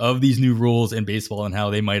implementation of these new rules in baseball and how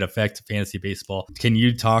they might affect fantasy baseball. Can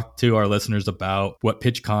you talk to our listeners about what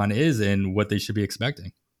PitchCon is and what they should be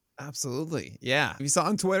expecting? Absolutely. Yeah. If you saw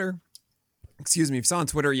on Twitter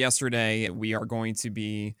yesterday, we are going to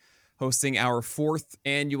be hosting our 4th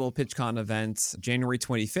annual PitchCon event, January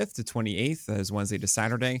 25th to 28th. That is Wednesday to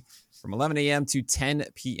Saturday from 11 a.m. to 10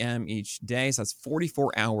 p.m. each day. So that's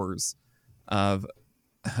 44 hours of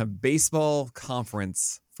a baseball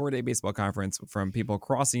conference, 4-day baseball conference from people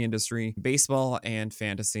across the industry, baseball and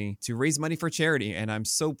fantasy, to raise money for charity. And I'm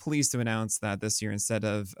so pleased to announce that this year, instead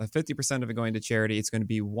of 50% of it going to charity, it's going to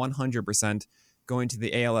be 100% going to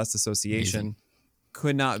the ALS Association. Amazing.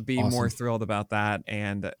 Could not be more thrilled about that.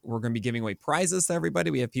 And we're going to be giving away prizes to everybody.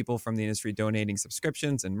 We have people from the industry donating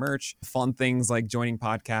subscriptions and merch, fun things like joining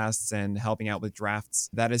podcasts and helping out with drafts.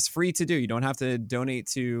 That is free to do. You don't have to donate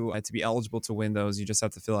to be eligible to win those. You just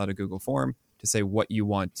have to fill out a Google form to say what you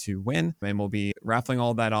want to win. And we'll be raffling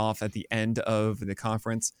all that off at the end of the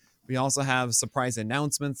conference. We also have surprise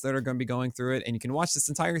announcements that are going to be going through it. And you can watch this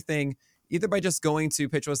entire thing either by just going to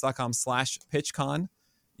pitcherlist.com/PitchCon.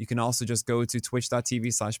 You can also just go to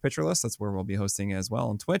twitch.tv/pitcherlist. That's where we'll be hosting as well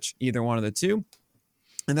on Twitch, either one of the two.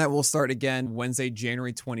 And that will start again Wednesday,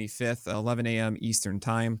 January 25th, 11 a.m. Eastern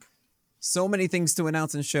time. So many things to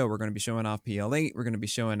announce and show. We're going to be showing off PL8. We're going to be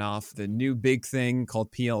showing off the new big thing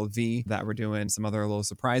called PLV that we're doing, some other little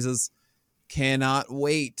surprises. Cannot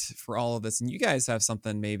wait for all of this. And you guys have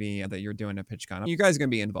something maybe that you're doing at PitchCon. You guys are going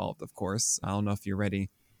to be involved, of course. I don't know if you're ready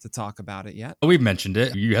to talk about it yet. We've mentioned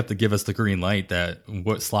it. You have to give us the green light that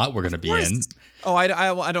what slot we're going to be in. Oh,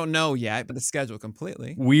 I don't know yet, but the schedule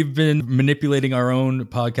completely. We've been manipulating our own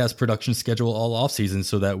podcast production schedule all off season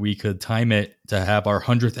so that we could time it to have our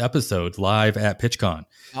 100th episode live at PitchCon.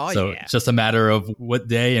 Oh, so yeah. It's just a matter of what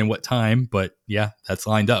day and what time. But yeah, that's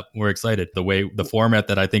lined up. We're excited. The format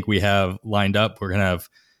that I think we have lined up, we're going to have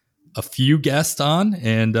a few guests on,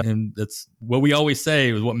 and that's what we always say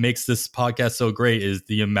is what makes this podcast so great is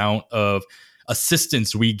the amount of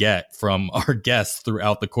assistance we get from our guests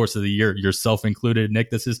throughout the course of the year, yourself included. Nick,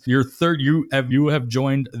 this is your third. You have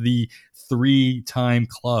joined the 3-time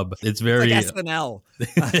club. It's very like SNL.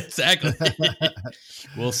 Exactly.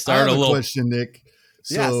 We'll start I have a little question, Nick.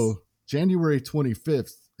 So Yes. January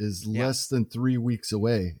 25th is less than 3 weeks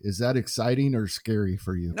away. Is that exciting or scary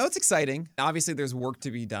for you? No, it's exciting. Obviously, there's work to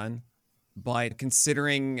be done, but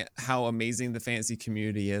considering how amazing the fantasy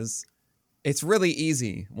community is, it's really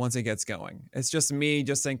easy once it gets going. It's just me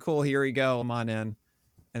just saying, cool, here we go. I'm on in.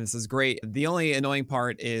 And this is great. The only annoying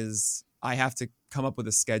part is I have to come up with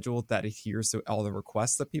a schedule that adheres to all the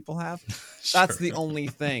requests that people have. That's the only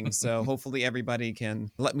thing. So hopefully everybody can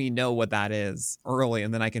let me know what that is early,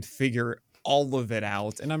 and then I can figure all of it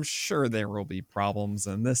out. And I'm sure there will be problems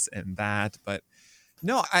and this and that, but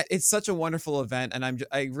no, it's such a wonderful event. And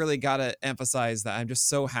I really got to emphasize that I'm just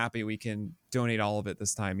so happy we can donate all of it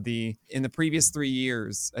this time. In the previous 3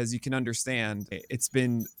 years, as you can understand, it's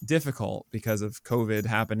been difficult because of COVID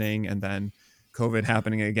happening and then COVID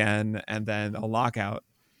happening again and then a lockout.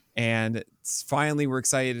 And finally, we're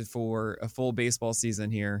excited for a full baseball season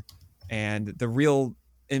here. And the real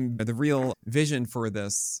vision for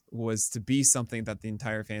this was to be something that the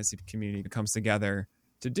entire fantasy community comes together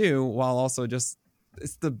to do, while also just,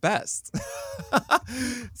 it's the best.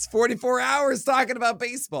 It's 44 hours talking about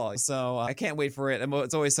baseball. So I can't wait for it. And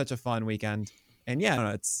it's always such a fun weekend. And yeah,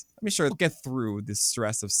 I'm sure we'll get through the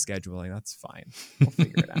stress of scheduling. That's fine. We'll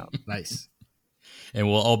figure it out. Nice. And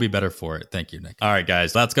we'll all be better for it. Thank you, Nick. All right,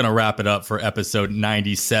 guys, that's going to wrap it up for episode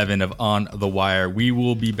 97 of On the Wire. We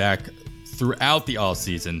will be back throughout the all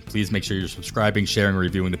season. Please make sure you're subscribing, sharing,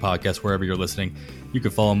 reviewing the podcast wherever you're listening. You can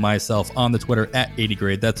follow myself on the Twitter at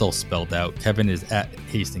 80grade. That's all spelled out. Kevin is at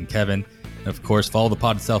HastingKevin. And of course, follow the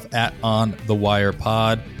pod itself at On the Wire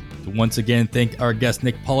Pod. So once again, thank our guest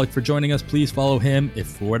Nick Pollock for joining us. Please follow him, if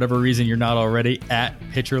for whatever reason you're not already, at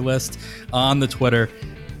PitcherList on the Twitter.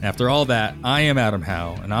 And after all that, I am Adam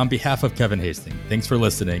Howe, and on behalf of Kevin Hastings, thanks for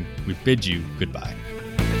listening. We bid you goodbye.